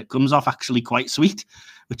creepy, but it comes off actually quite sweet,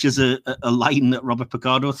 which is a line that Robert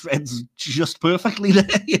Picardo threads just perfectly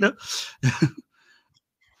there,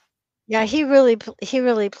 Yeah, he really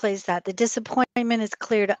plays that. The disappointment is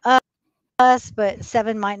clear to us, but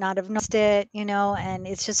Seven might not have noticed it, and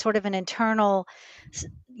it's just sort of an internal,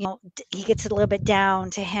 he gets it a little bit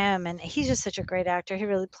down to him, and he's just such a great actor. He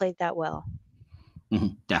really played that well.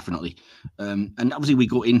 Definitely. And obviously we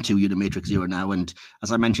go into Unimatrix Zero now, and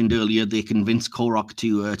as I mentioned earlier, they convince Korok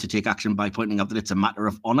to take action by pointing out that it's a matter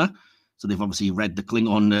of honor. So they've obviously read the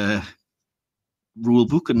Klingon rule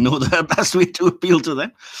book and know the best way to appeal to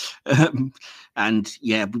them. And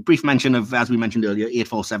yeah, brief mention of, as we mentioned earlier,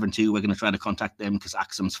 8472, we're going to try to contact them because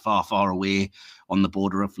Axum's far, far away on the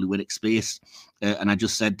border of fluidic space. And I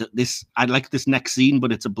just said that I like this next scene,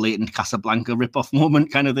 but it's a blatant Casablanca ripoff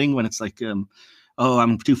moment kind of thing when it's like, oh,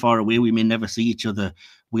 I'm too far away, we may never see each other.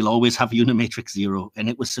 we'll always have Unimatrix Zero, and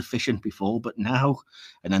it was sufficient before, but now,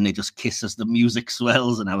 and then they just kiss as the music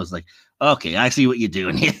swells, and I was like, okay, I see what you're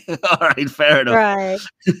doing here. All right, fair enough. Right.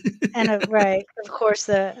 And right, of course,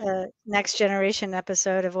 the Next Generation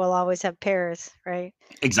episode of We'll Always Have Paris, right?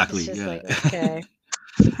 Exactly. It's just Yeah. like, okay.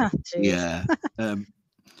 Yeah.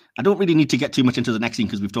 I don't really need to get too much into the next scene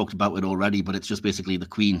because we've talked about it already, but it's just basically the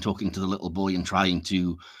Queen talking to the little boy and trying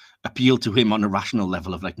to appeal to him on a rational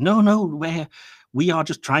level of like, no, we are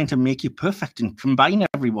just trying to make you perfect and combine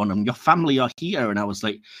everyone, and your family are here. And I was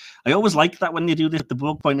like, I always like that when they do this, the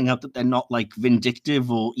book pointing out that they're not like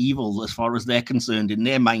vindictive or evil as far as they're concerned. In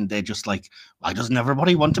their mind, they're just like, why doesn't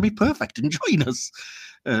everybody want to be perfect and join us?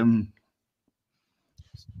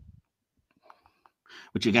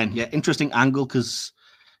 Which again, yeah, interesting angle, because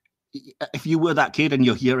if you were that kid and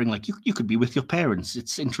you're hearing like you could be with your parents,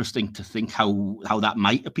 it's interesting to think how that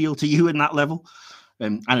might appeal to you in that level.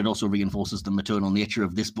 And it also reinforces the maternal nature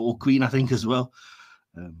of this Borg Queen, I think, as well.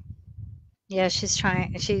 Yeah, she's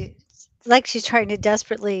trying to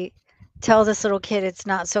desperately tell this little kid it's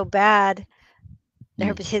not so bad.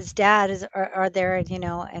 His dad are there,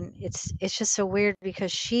 and it's just so weird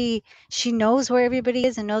because she knows where everybody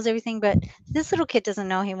is and knows everything, but this little kid doesn't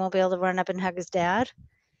know he won't be able to run up and hug his dad.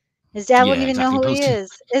 His dad wouldn't even know who he is.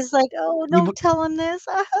 It's like, oh, don't tell him this.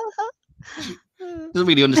 Doesn't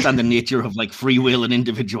really understand the nature of like free will and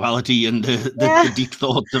individuality and the deep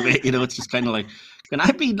thoughts of it. It's just kind of like, can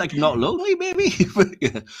I be like not lonely, maybe?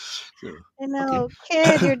 Yeah. So,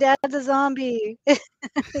 kid, your dad's a zombie.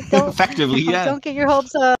 Effectively, yeah. Don't get your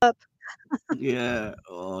hopes up. Yeah.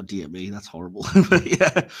 Oh dear me, that's horrible. But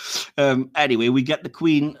yeah. Anyway, we get the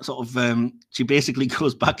Queen sort of. She basically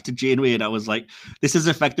goes back to Janeway, and I was like, "This is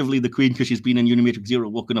effectively the Queen because she's been in Unimatrix Zero,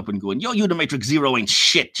 woken up and going, your Unimatrix Zero ain't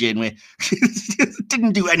shit, Janeway.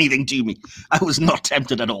 Didn't do anything to me. I was not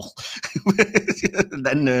tempted at all." And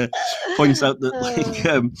then points out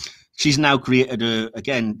that she's now created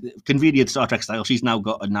again, convenient Star Trek style. She's now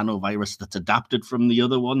got a nanovirus that's adapted from the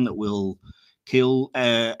other one that will kill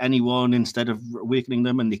anyone instead of awakening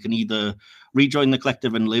them, and they can either rejoin the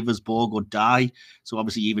collective and live as Borg or die. So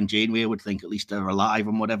obviously even Janeway would think at least they're alive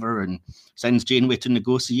and whatever, and sends Janeway to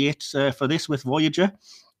negotiate for this with Voyager,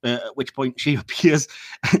 at which point she appears.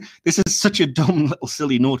 This is such a dumb little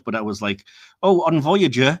silly note, but I was like, oh, on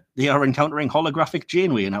Voyager they are encountering holographic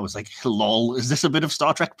Janeway, and I was like, lol, is this a bit of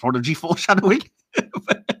Star Trek Prodigy foreshadowing?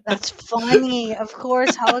 That's funny. Of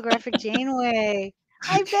course, holographic Janeway.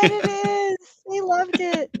 I bet it is. They loved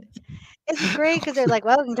it. It's great because they're like,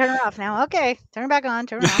 well, we can turn her off now. Okay, turn her back on.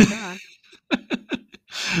 Turn her off. Turn her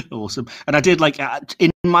on. Awesome. And I did like, in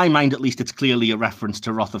my mind at least, it's clearly a reference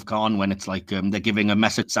to Wrath of Khan when it's like they're giving a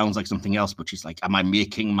message, sounds like something else, but she's like, am I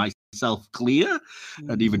making myself clear? Mm-hmm.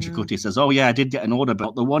 And even Chakotay says, oh yeah, I did get an order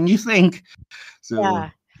about the one you think. So yeah.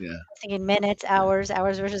 I'm thinking minutes, hours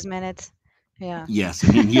versus minutes. Yeah. Yes,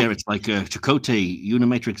 I mean here it's like Chakotay,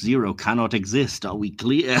 Unimatrix Zero cannot exist. Are we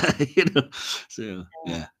clear? So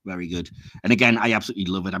yeah, very good. And again, I absolutely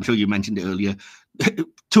love it. I'm sure you mentioned it earlier.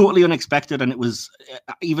 Totally unexpected, and it was,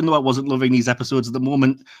 even though I wasn't loving these episodes at the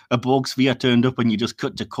moment, a Borg sphere turned up and you just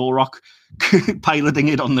cut to Korok piloting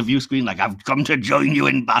it on the view screen like, I've come to join you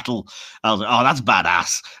in battle. I was like, oh, that's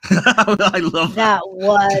badass. I love that.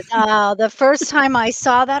 Was the first time I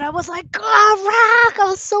saw that, I was like, oh, Rock! I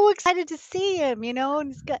was so excited to see him,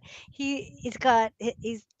 and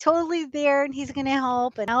he's totally there and he's gonna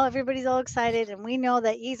help, and now everybody's all excited and we know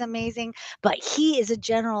that he's amazing, but he is a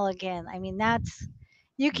general again. I mean,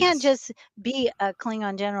 you can't just be a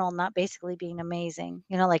Klingon general not basically being amazing,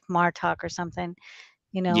 like Martok or something,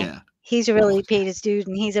 Yeah. He's really paid his dues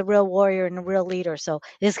and he's a real warrior and a real leader, so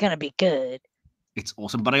it's gonna be good. It's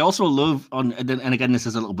awesome. But I also love, and again, this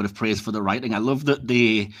is a little bit of praise for the writing, I love that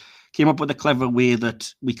they came up with a clever way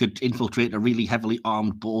that we could infiltrate a really heavily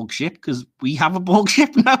armed Borg ship, because we have a Borg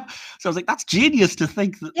ship now. So I was like, that's genius to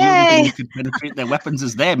think that the only thing we could penetrate their weapons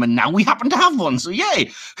is them, and now we happen to have one, so yay!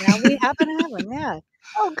 Now we happen to have one, yeah.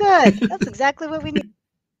 Oh, good. That's exactly what we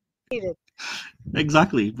needed.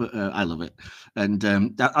 Exactly, but I love it. And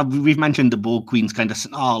we've mentioned the Borg Queen's kind of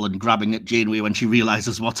snarl and grabbing at Janeway when she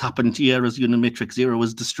realizes what's happened here as Unimatrix Zero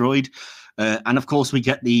was destroyed. And of course, we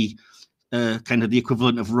get the kind of the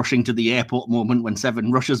equivalent of rushing to the airport moment when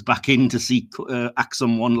Seven rushes back in to see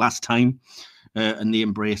Axum one last time, and they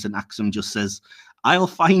embrace, and Axum just says, I'll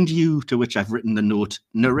find you, to which I've written the note,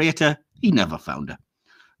 narrator, he never found her.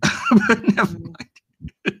 But never mind.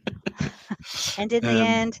 And in the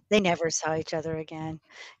end, they never saw each other again.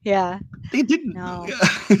 Yeah. They didn't. No.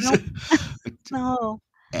 Yeah. No.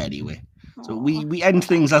 Anyway, So we end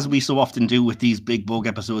things as we so often do with these big Borg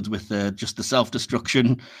episodes with just the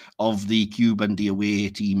self-destruction of the cube and the away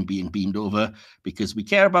team being beamed over, because we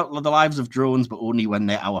care about the lives of drones, but only when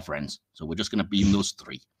they're our friends. So we're just going to beam those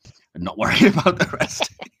 3 and not worry about the rest.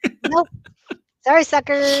 Nope. Sorry,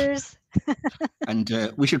 suckers.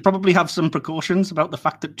 And we should probably have some precautions about the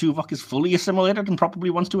fact that Tuvok is fully assimilated and probably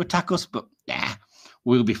wants to attack us, but yeah,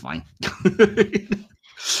 we'll be fine.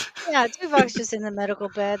 Yeah, Tuvok's just in the medical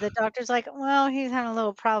bed. The doctor's like, well, he's having a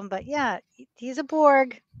little problem, but yeah, he's a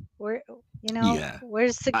Borg. We're, Yeah.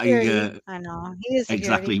 where's security? I know he is security.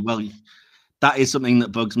 Exactly. Well, that is something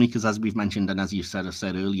that bugs me because, as we've mentioned and as you said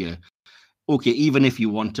earlier, okay, even if you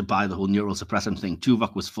want to buy the whole neural suppressant thing,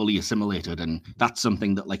 Tuvok was fully assimilated, and that's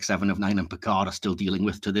something that like 7 of 9 and Picard are still dealing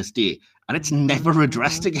with to this day, and it's never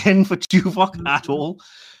addressed again for Tuvok at all.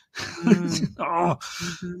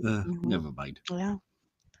 Never mind. Yeah,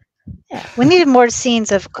 we needed more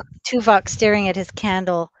scenes of Tuvok staring at his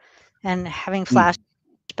candle and having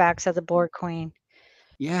flashbacks of the Borg Queen.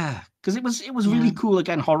 Yeah, because it was really cool.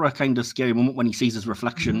 Again, horror kind of scary moment when he sees his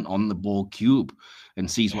reflection on the Borg cube and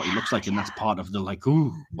sees what he looks like, and that's part of the like,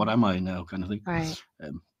 ooh, what am I now kind of thing. Right.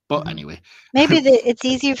 But anyway, maybe it's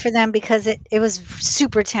easier for them because it was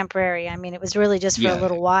super temporary. I mean, it was really just for a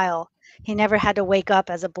little while. He never had to wake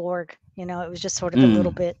up as a Borg. It was just sort of a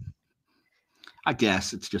little bit. I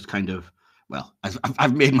guess it's just kind of, well,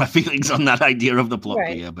 I've made my feelings on that idea of the plot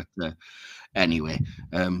here, but anyway.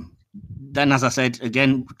 Then, as I said,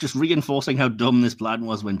 again, just reinforcing how dumb this plan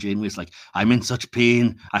was when Janeway's like, I'm in such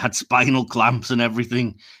pain. I had spinal clamps and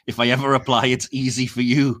everything. If I ever apply, it's easy for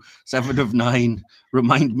you. 7 of 9,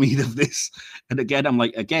 remind me of this. And again, I'm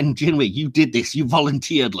like, again, Janeway, you did this. You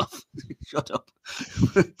volunteered, love. Shut up.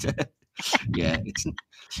 But, yeah,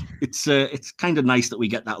 it's kind of nice that we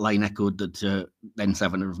get that line echoed that then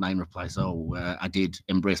 7 of 9 replies, I did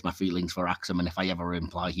embrace my feelings for Axum, and if I ever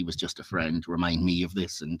imply he was just a friend, remind me of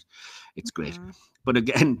this, and it's great. But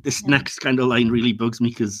again, this next kind of line really bugs me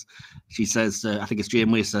because she says, I think it's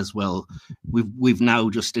Janeway says, well, we've now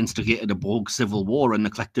just instigated a Borg civil war and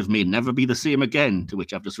the collective may never be the same again, to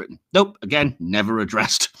which I've just written, nope, again, never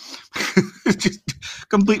addressed. Just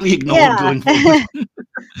completely ignored going forward.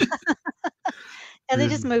 And they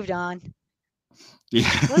just moved on. Yeah.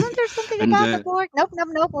 Wasn't there something about the Borg? Nope.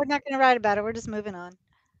 We're not going to write about it. We're just moving on.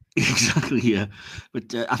 Exactly, yeah.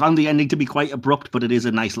 But I found the ending to be quite abrupt, but it is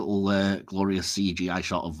a nice little glorious CGI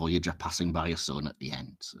shot of Voyager passing by a sun at the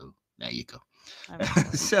end. So there you go.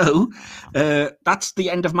 So that's the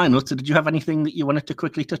end of my notes. So did you have anything that you wanted to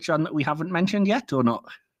quickly touch on that we haven't mentioned yet or not?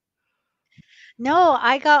 No,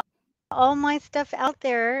 I got all my stuff out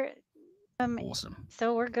there. Awesome.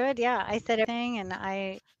 So we're good. Yeah, I said everything, and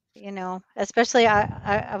I, especially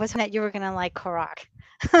I was hoping that you were gonna like Korak.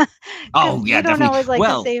 Oh yeah, you don't definitely. always like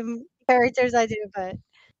the same characters I do, but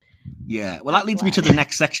yeah. Well, that leads me to the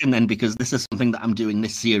next section then, because this is something that I'm doing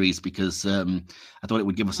this series because I thought it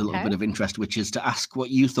would give us a little bit of interest, which is to ask what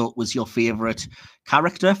you thought was your favorite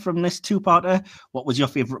character from this 2-parter, what was your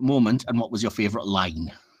favorite moment, and what was your favorite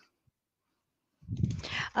line.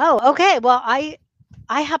 Oh, okay. Well, I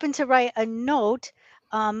happen to write a note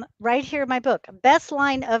right here in my book. Best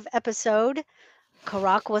line of episode,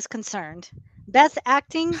 Korak was concerned. Best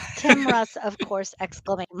acting, Tim Russ, of course, !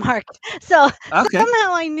 So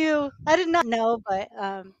somehow I knew. I did not know, but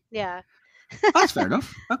yeah. That's fair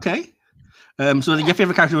enough. Okay. So your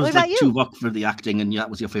favorite character was like Tuvok for the acting, and that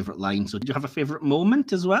was your favorite line. So did you have a favorite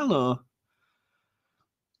moment as well, or?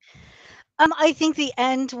 I think the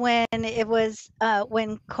end when it was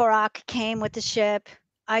when Korak came with the ship.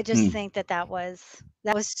 I just think that was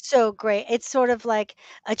so great. It's sort of like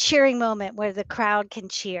a cheering moment where the crowd can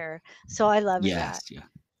cheer. So I love that.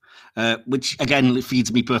 Yeah. Which again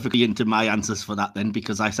feeds me perfectly into my answers for that then,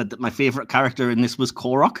 because I said that my favorite character in this was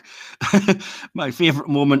Korak. My favorite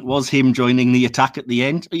moment was him joining the attack at the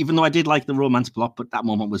end, even though I did like the romance plot, but that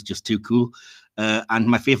moment was just too cool. And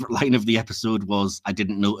my favorite line of the episode was, I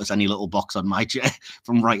didn't notice any little box on my chair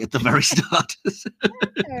from right at the very start.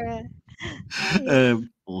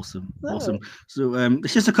 Awesome. So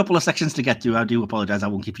there's just a couple of sections to get to. I do apologize, I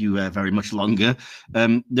won't keep you very much longer.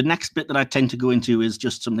 The next bit that I tend to go into is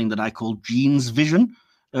just something that I call Gene's Vision,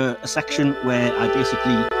 a section where I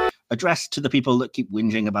basically address to the people that keep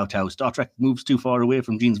whinging about how Star Trek moves too far away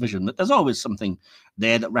from Gene's vision that there's always something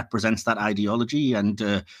there that represents that ideology,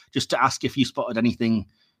 and just to ask if you spotted anything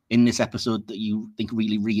in this episode that you think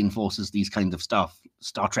really reinforces these kinds of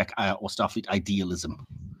Star Trek or Starfleet idealism.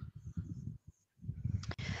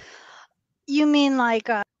 You mean like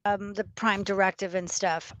the Prime Directive and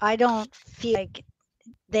stuff? I don't feel like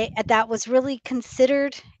that was really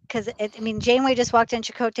considered, because Janeway just walked in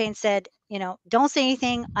Chakotay and said, don't say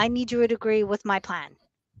anything. I need you to agree with my plan.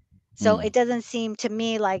 So it doesn't seem to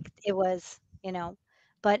me like it was,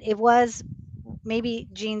 but it was maybe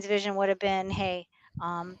Jean's vision would have been, hey,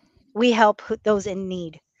 we help those in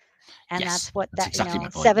need. And Yes, that's what that's that, exactly my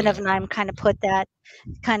point. 7 Yeah. of 9 kind of put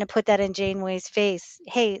that in Janeway's face.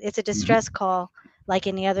 Hey, it's a distress call like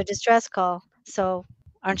any other distress call. So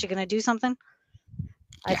aren't you going to do something?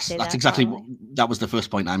 I'd Yes, say that's that exactly probably. that was the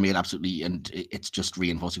first point I made. Absolutely, and it's just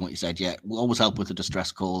reinforcing what you said. Yeah, we'll always help with a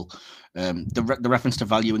distress call. The reference to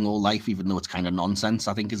valuing all life, even though it's kind of nonsense,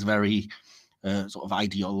 I think is very sort of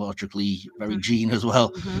ideologically very Jean as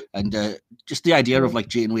well. And just the idea of like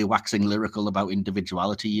Janeway waxing lyrical about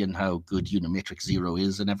individuality and how good Unimatrix Zero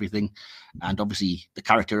is and everything. And obviously the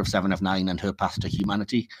character of 7 of 9 and her path to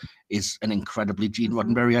humanity is an incredibly Gene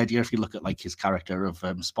Roddenberry idea. If you look at like his character of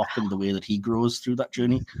Spock and the way that he grows through that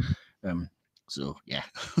journey. So yeah.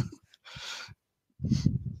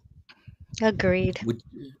 Agreed.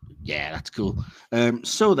 Yeah, that's cool.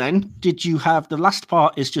 So then, did you have the last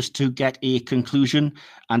part is just to get a conclusion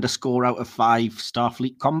and a score out of 5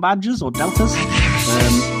 Starfleet com badges or deltas?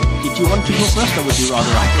 Did you want to go first, or would you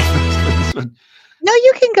rather I go first for this one? No,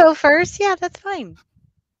 you can go first. Yeah, that's fine.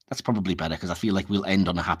 That's probably better because I feel like we'll end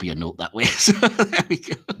on a happier note that way. So there we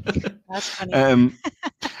go. That's funny.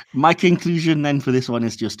 My conclusion then for this one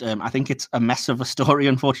is just I think it's a mess of a story,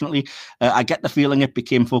 unfortunately. I get the feeling it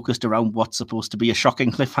became focused around what's supposed to be a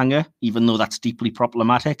shocking cliffhanger, even though that's deeply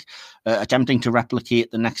problematic, attempting to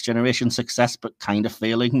replicate the Next Generation success, but kind of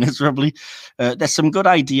failing miserably. There's some good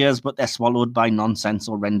ideas, but they're swallowed by nonsense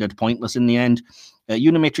or rendered pointless in the end.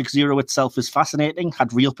 Unimatrix Zero itself is fascinating,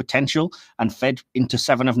 had real potential, and fed into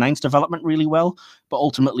 7 of 9's development really well, but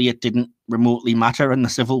ultimately it didn't remotely matter, and the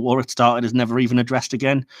civil war it started is never even addressed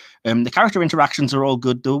again. The character interactions are all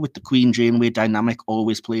good, though, with the Queen Janeway dynamic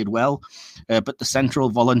always played well, but the central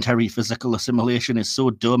voluntary physical assimilation is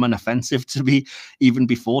so dumb and offensive to me, even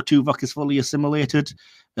before Tuvok is fully assimilated,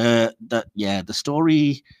 that, yeah, the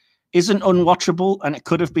story isn't unwatchable, and it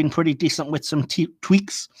could have been pretty decent with some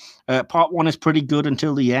tweaks. Part 1 is pretty good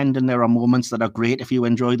until the end, and there are moments that are great if you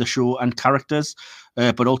enjoy the show and characters,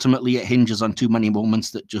 but ultimately it hinges on too many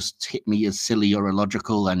moments that just hit me as silly or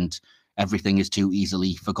illogical, and everything is too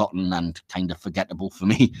easily forgotten and kind of forgettable for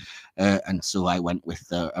me. And so I went with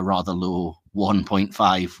a rather low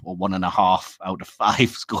 1.5 or 1.5 out of 5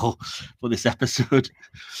 score for this episode.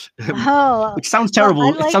 Which sounds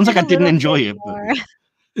terrible. It sounds like I didn't enjoy it. But...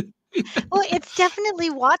 Well, it's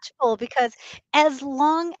definitely watchable because as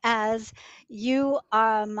long as you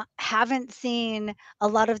haven't seen a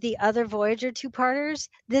lot of the other Voyager 2-parters,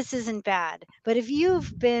 this isn't bad. But if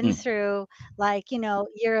you've been through like,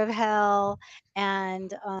 Year of Hell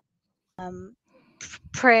and the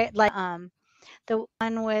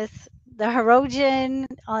one with the Hirogen,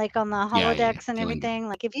 like on the holodecks and everything,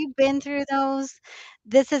 like if you've been through those,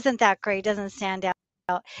 this isn't that great. It doesn't stand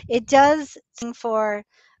out. It does sing for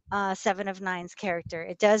 7 of 9's character.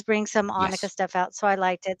 It does bring some Annika stuff out, so I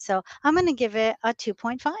liked it. So I'm going to give it a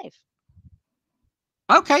 2.5.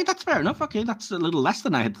 Okay, that's fair enough. Okay, that's a little less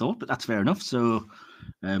than I had thought, but that's fair enough. So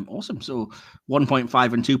awesome. So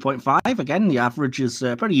 1.5 and 2.5. Again, the average is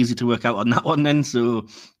pretty easy to work out on that one then. So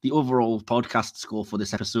the overall podcast score for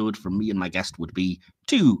this episode from me and my guest would be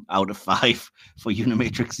 2 out of 5 for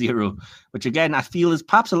Unimatrix Zero, which again, I feel is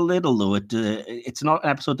perhaps a little low. It's not an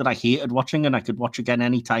episode that I hated watching and I could watch again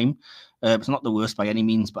anytime. It's not the worst by any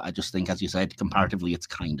means, but I just think, as you said, comparatively, it's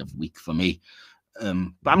kind of weak for me.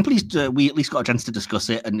 But I'm pleased we at least got a chance to discuss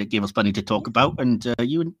it, and it gave us plenty to talk about, and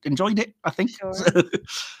you enjoyed it, I think. Sure.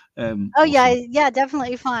 Awesome. yeah,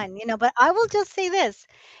 definitely fun. But I will just say this.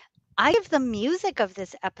 I give the music of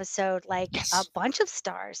this episode like a bunch of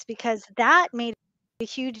stars because that made a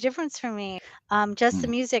huge difference for me. Just the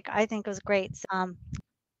music I think was great. So,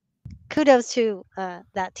 kudos to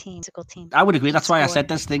that musical team. I would agree. That's why I said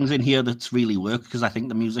there's things in here that's really work, because I think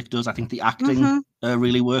the music does. I think the acting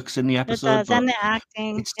really works in the episode. It does, and the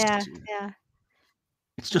acting. Yeah.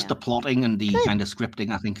 It's just the plotting and the kind of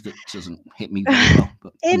scripting, I think, that doesn't hit me very well.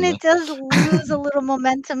 But and it does lose a little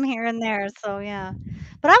momentum here and there. So, yeah.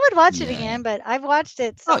 But I would watch it again, but I've watched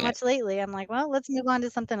it so much lately. I'm like, well, let's move on to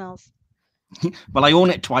something else. Well, I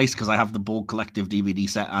own it twice because I have the Borg Collective DVD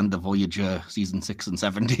set and the Voyager season 6 and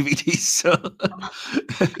 7 DVDs.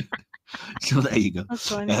 So there you go. That's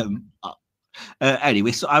funny.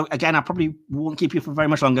 Anyway, so I probably won't keep you for very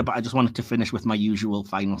much longer, but I just wanted to finish with my usual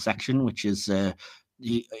final section, which is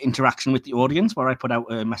the interaction with the audience, where I put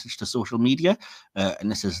out a message to social media.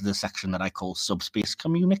 And this is the section that I call Subspace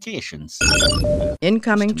Communications.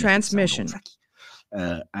 Incoming transmission.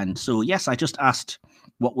 And so, yes, I just asked,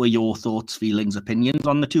 what were your thoughts, feelings, opinions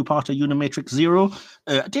on the two-parter Unimatrix Zero?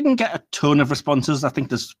 I didn't get a ton of responses. I think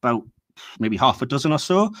there's about maybe half a dozen or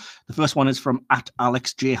so. The first one is from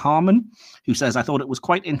 @AlexJ Harmon, who says, I thought it was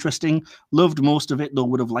quite interesting. Loved most of it, though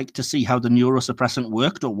would have liked to see how the neurosuppressant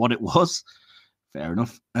worked or what it was. Fair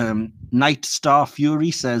enough. Night Star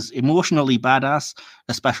Fury says, emotionally badass,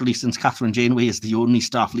 especially since Catherine Janeway is the only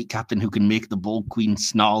Starfleet captain who can make the Borg Queen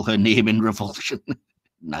snarl her name in revulsion.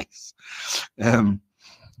 Nice.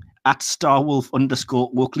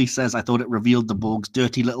 @Starwolf_Wokley says, I thought it revealed the Borg's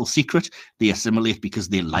dirty little secret. They assimilate because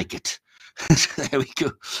they like it. There we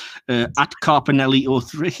go.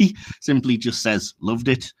 @Carpinelli03 simply just says, loved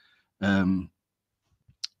it.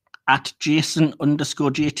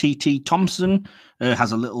 @Jason_JTT Thompson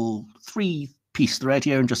has a little 3-piece thread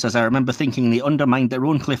here and just says, I remember thinking they undermined their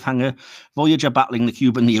own cliffhanger. Voyager battling the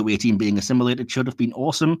cube and the away team being assimilated should have been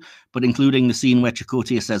awesome, but including the scene where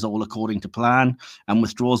Chakotay says all according to plan and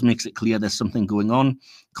withdraws makes it clear there's something going on.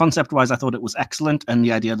 Concept-wise, I thought it was excellent, and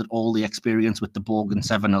the idea that all the experience with the Borg and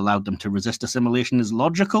Seven allowed them to resist assimilation is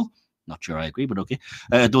logical. Not sure I agree, but okay.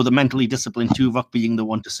 Though the mentally disciplined Tuvok being the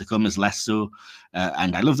one to succumb is less so.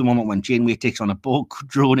 And I love the moment when Janeway takes on a Borg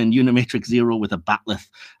drone in Unimatrix Zero with a bat'leth,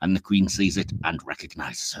 and the Queen sees it and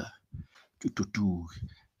recognizes her.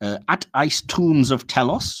 @Ice Tombs of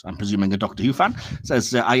Telos, I'm presuming a Doctor Who fan,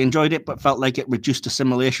 says, I enjoyed it, but felt like it reduced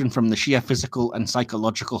assimilation from the sheer physical and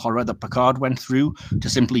psychological horror that Picard went through to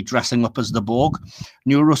simply dressing up as the Borg.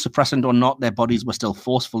 Neurosuppressant or not, their bodies were still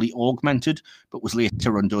forcefully augmented, but was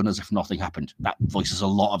later undone as if nothing happened. That voices a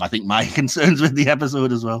lot of, I think, my concerns with the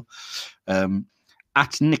episode as well.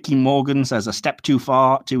 @Nikki Morgan says, a step too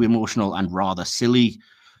far, too emotional, and rather silly.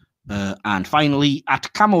 And finally,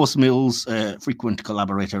 @Camos Mills, frequent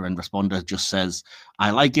collaborator and responder, just says,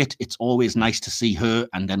 I like it. It's always nice to see her,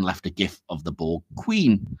 and then left a gif of the Borg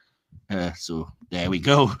Queen. So there we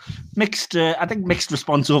go. I think mixed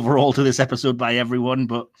response overall to this episode by everyone,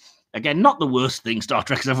 but again, not the worst thing Star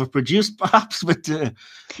Trek's ever produced, perhaps, but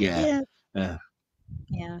yeah.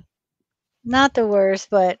 Not the worst,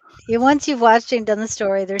 but once you've watched and done the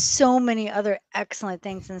story, there's so many other excellent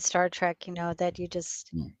things in Star Trek, that you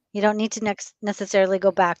just you don't need to necessarily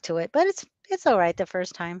go back to it, but it's all right the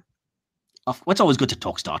first time. It's always good to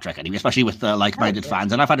talk Star Trek anyway, especially with like-minded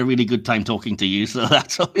fans, and I've had a really good time talking to you, so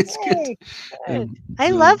that's always good. I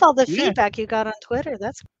love all the feedback you got on Twitter.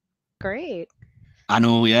 That's great. I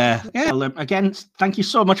know, yeah. Well, again, thank you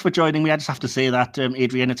so much for joining me. I just have to say that,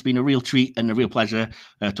 Adrienne, it's been a real treat and a real pleasure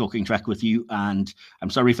talking Trek with you, and I'm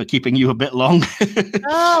sorry for keeping you a bit long.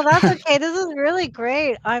 Oh, that's okay. This is really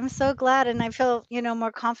great. I'm so glad, and I feel,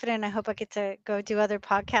 more confident. I hope I get to go do other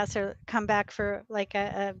podcasts or come back for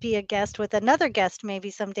be a guest with another guest maybe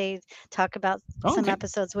someday, talk about some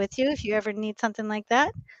episodes with you. If you ever need something like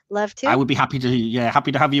that, love to. I would be happy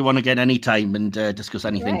to have you on again anytime and discuss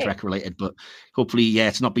anything Trek related, but hopefully,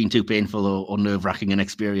 it's not been too painful or nerve-wracking an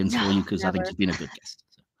experience for you, because I think you've been a good guest.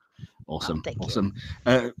 Awesome. Awesome.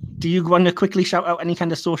 Do you want to quickly shout out any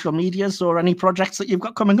kind of social medias or any projects that you've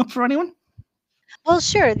got coming up for anyone? Well,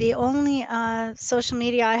 sure. The only social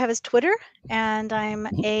media I have is Twitter, and I'm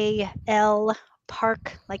AL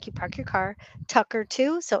Park, like you park your car, Tucker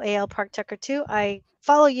 2. So AL Park Tucker 2. I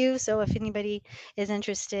follow you, so if anybody is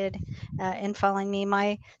interested in following me,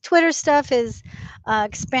 my Twitter stuff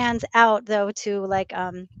expands out though to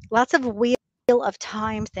lots of Wheel of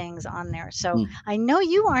Time things on there. So I know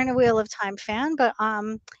you aren't a Wheel of Time fan, but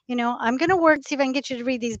I'm gonna work to see if I can get you to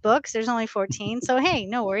read these books. There's only 14, so hey,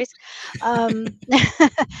 no worries. And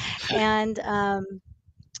I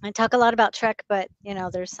talk a lot about Trek, but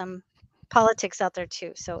there's some politics out there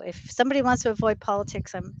too. So if somebody wants to avoid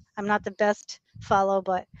politics, I'm not the best follow,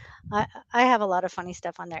 but I have a lot of funny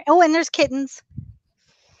stuff on there. Oh, and there's kittens.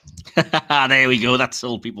 There we go. That's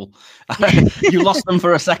sold people. You lost them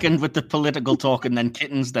for a second with the political talk, and then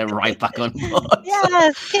kittens, they're right back on board.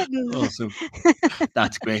 Yes, kittens. Awesome.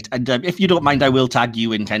 That's great. And if you don't mind, I will tag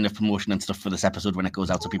you in kind of promotion and stuff for this episode when it goes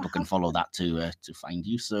out, so people can follow that to find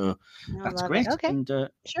you. So that's great. Okay. And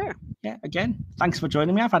sure. Yeah, again, thanks for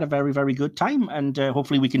joining me. I've had a very, very good time, and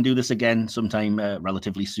hopefully we can do this again sometime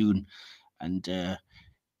relatively soon. And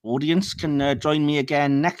audience can join me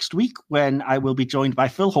again next week when I will be joined by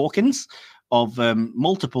Phil Hawkins of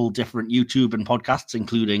multiple different YouTube and podcasts,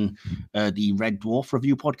 including the Red Dwarf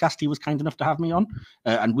review podcast he was kind enough to have me on.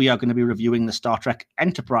 And we are going to be reviewing the Star Trek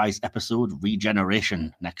Enterprise episode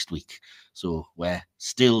Regeneration next week. So we're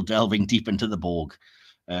still delving deep into the Borg.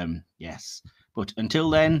 Yes. But until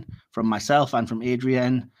then, from myself and from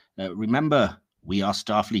Adrienne, remember, we are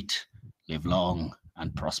Starfleet. Live long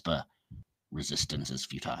and prosper. resistance is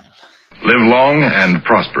futile. Live long and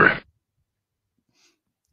prosper.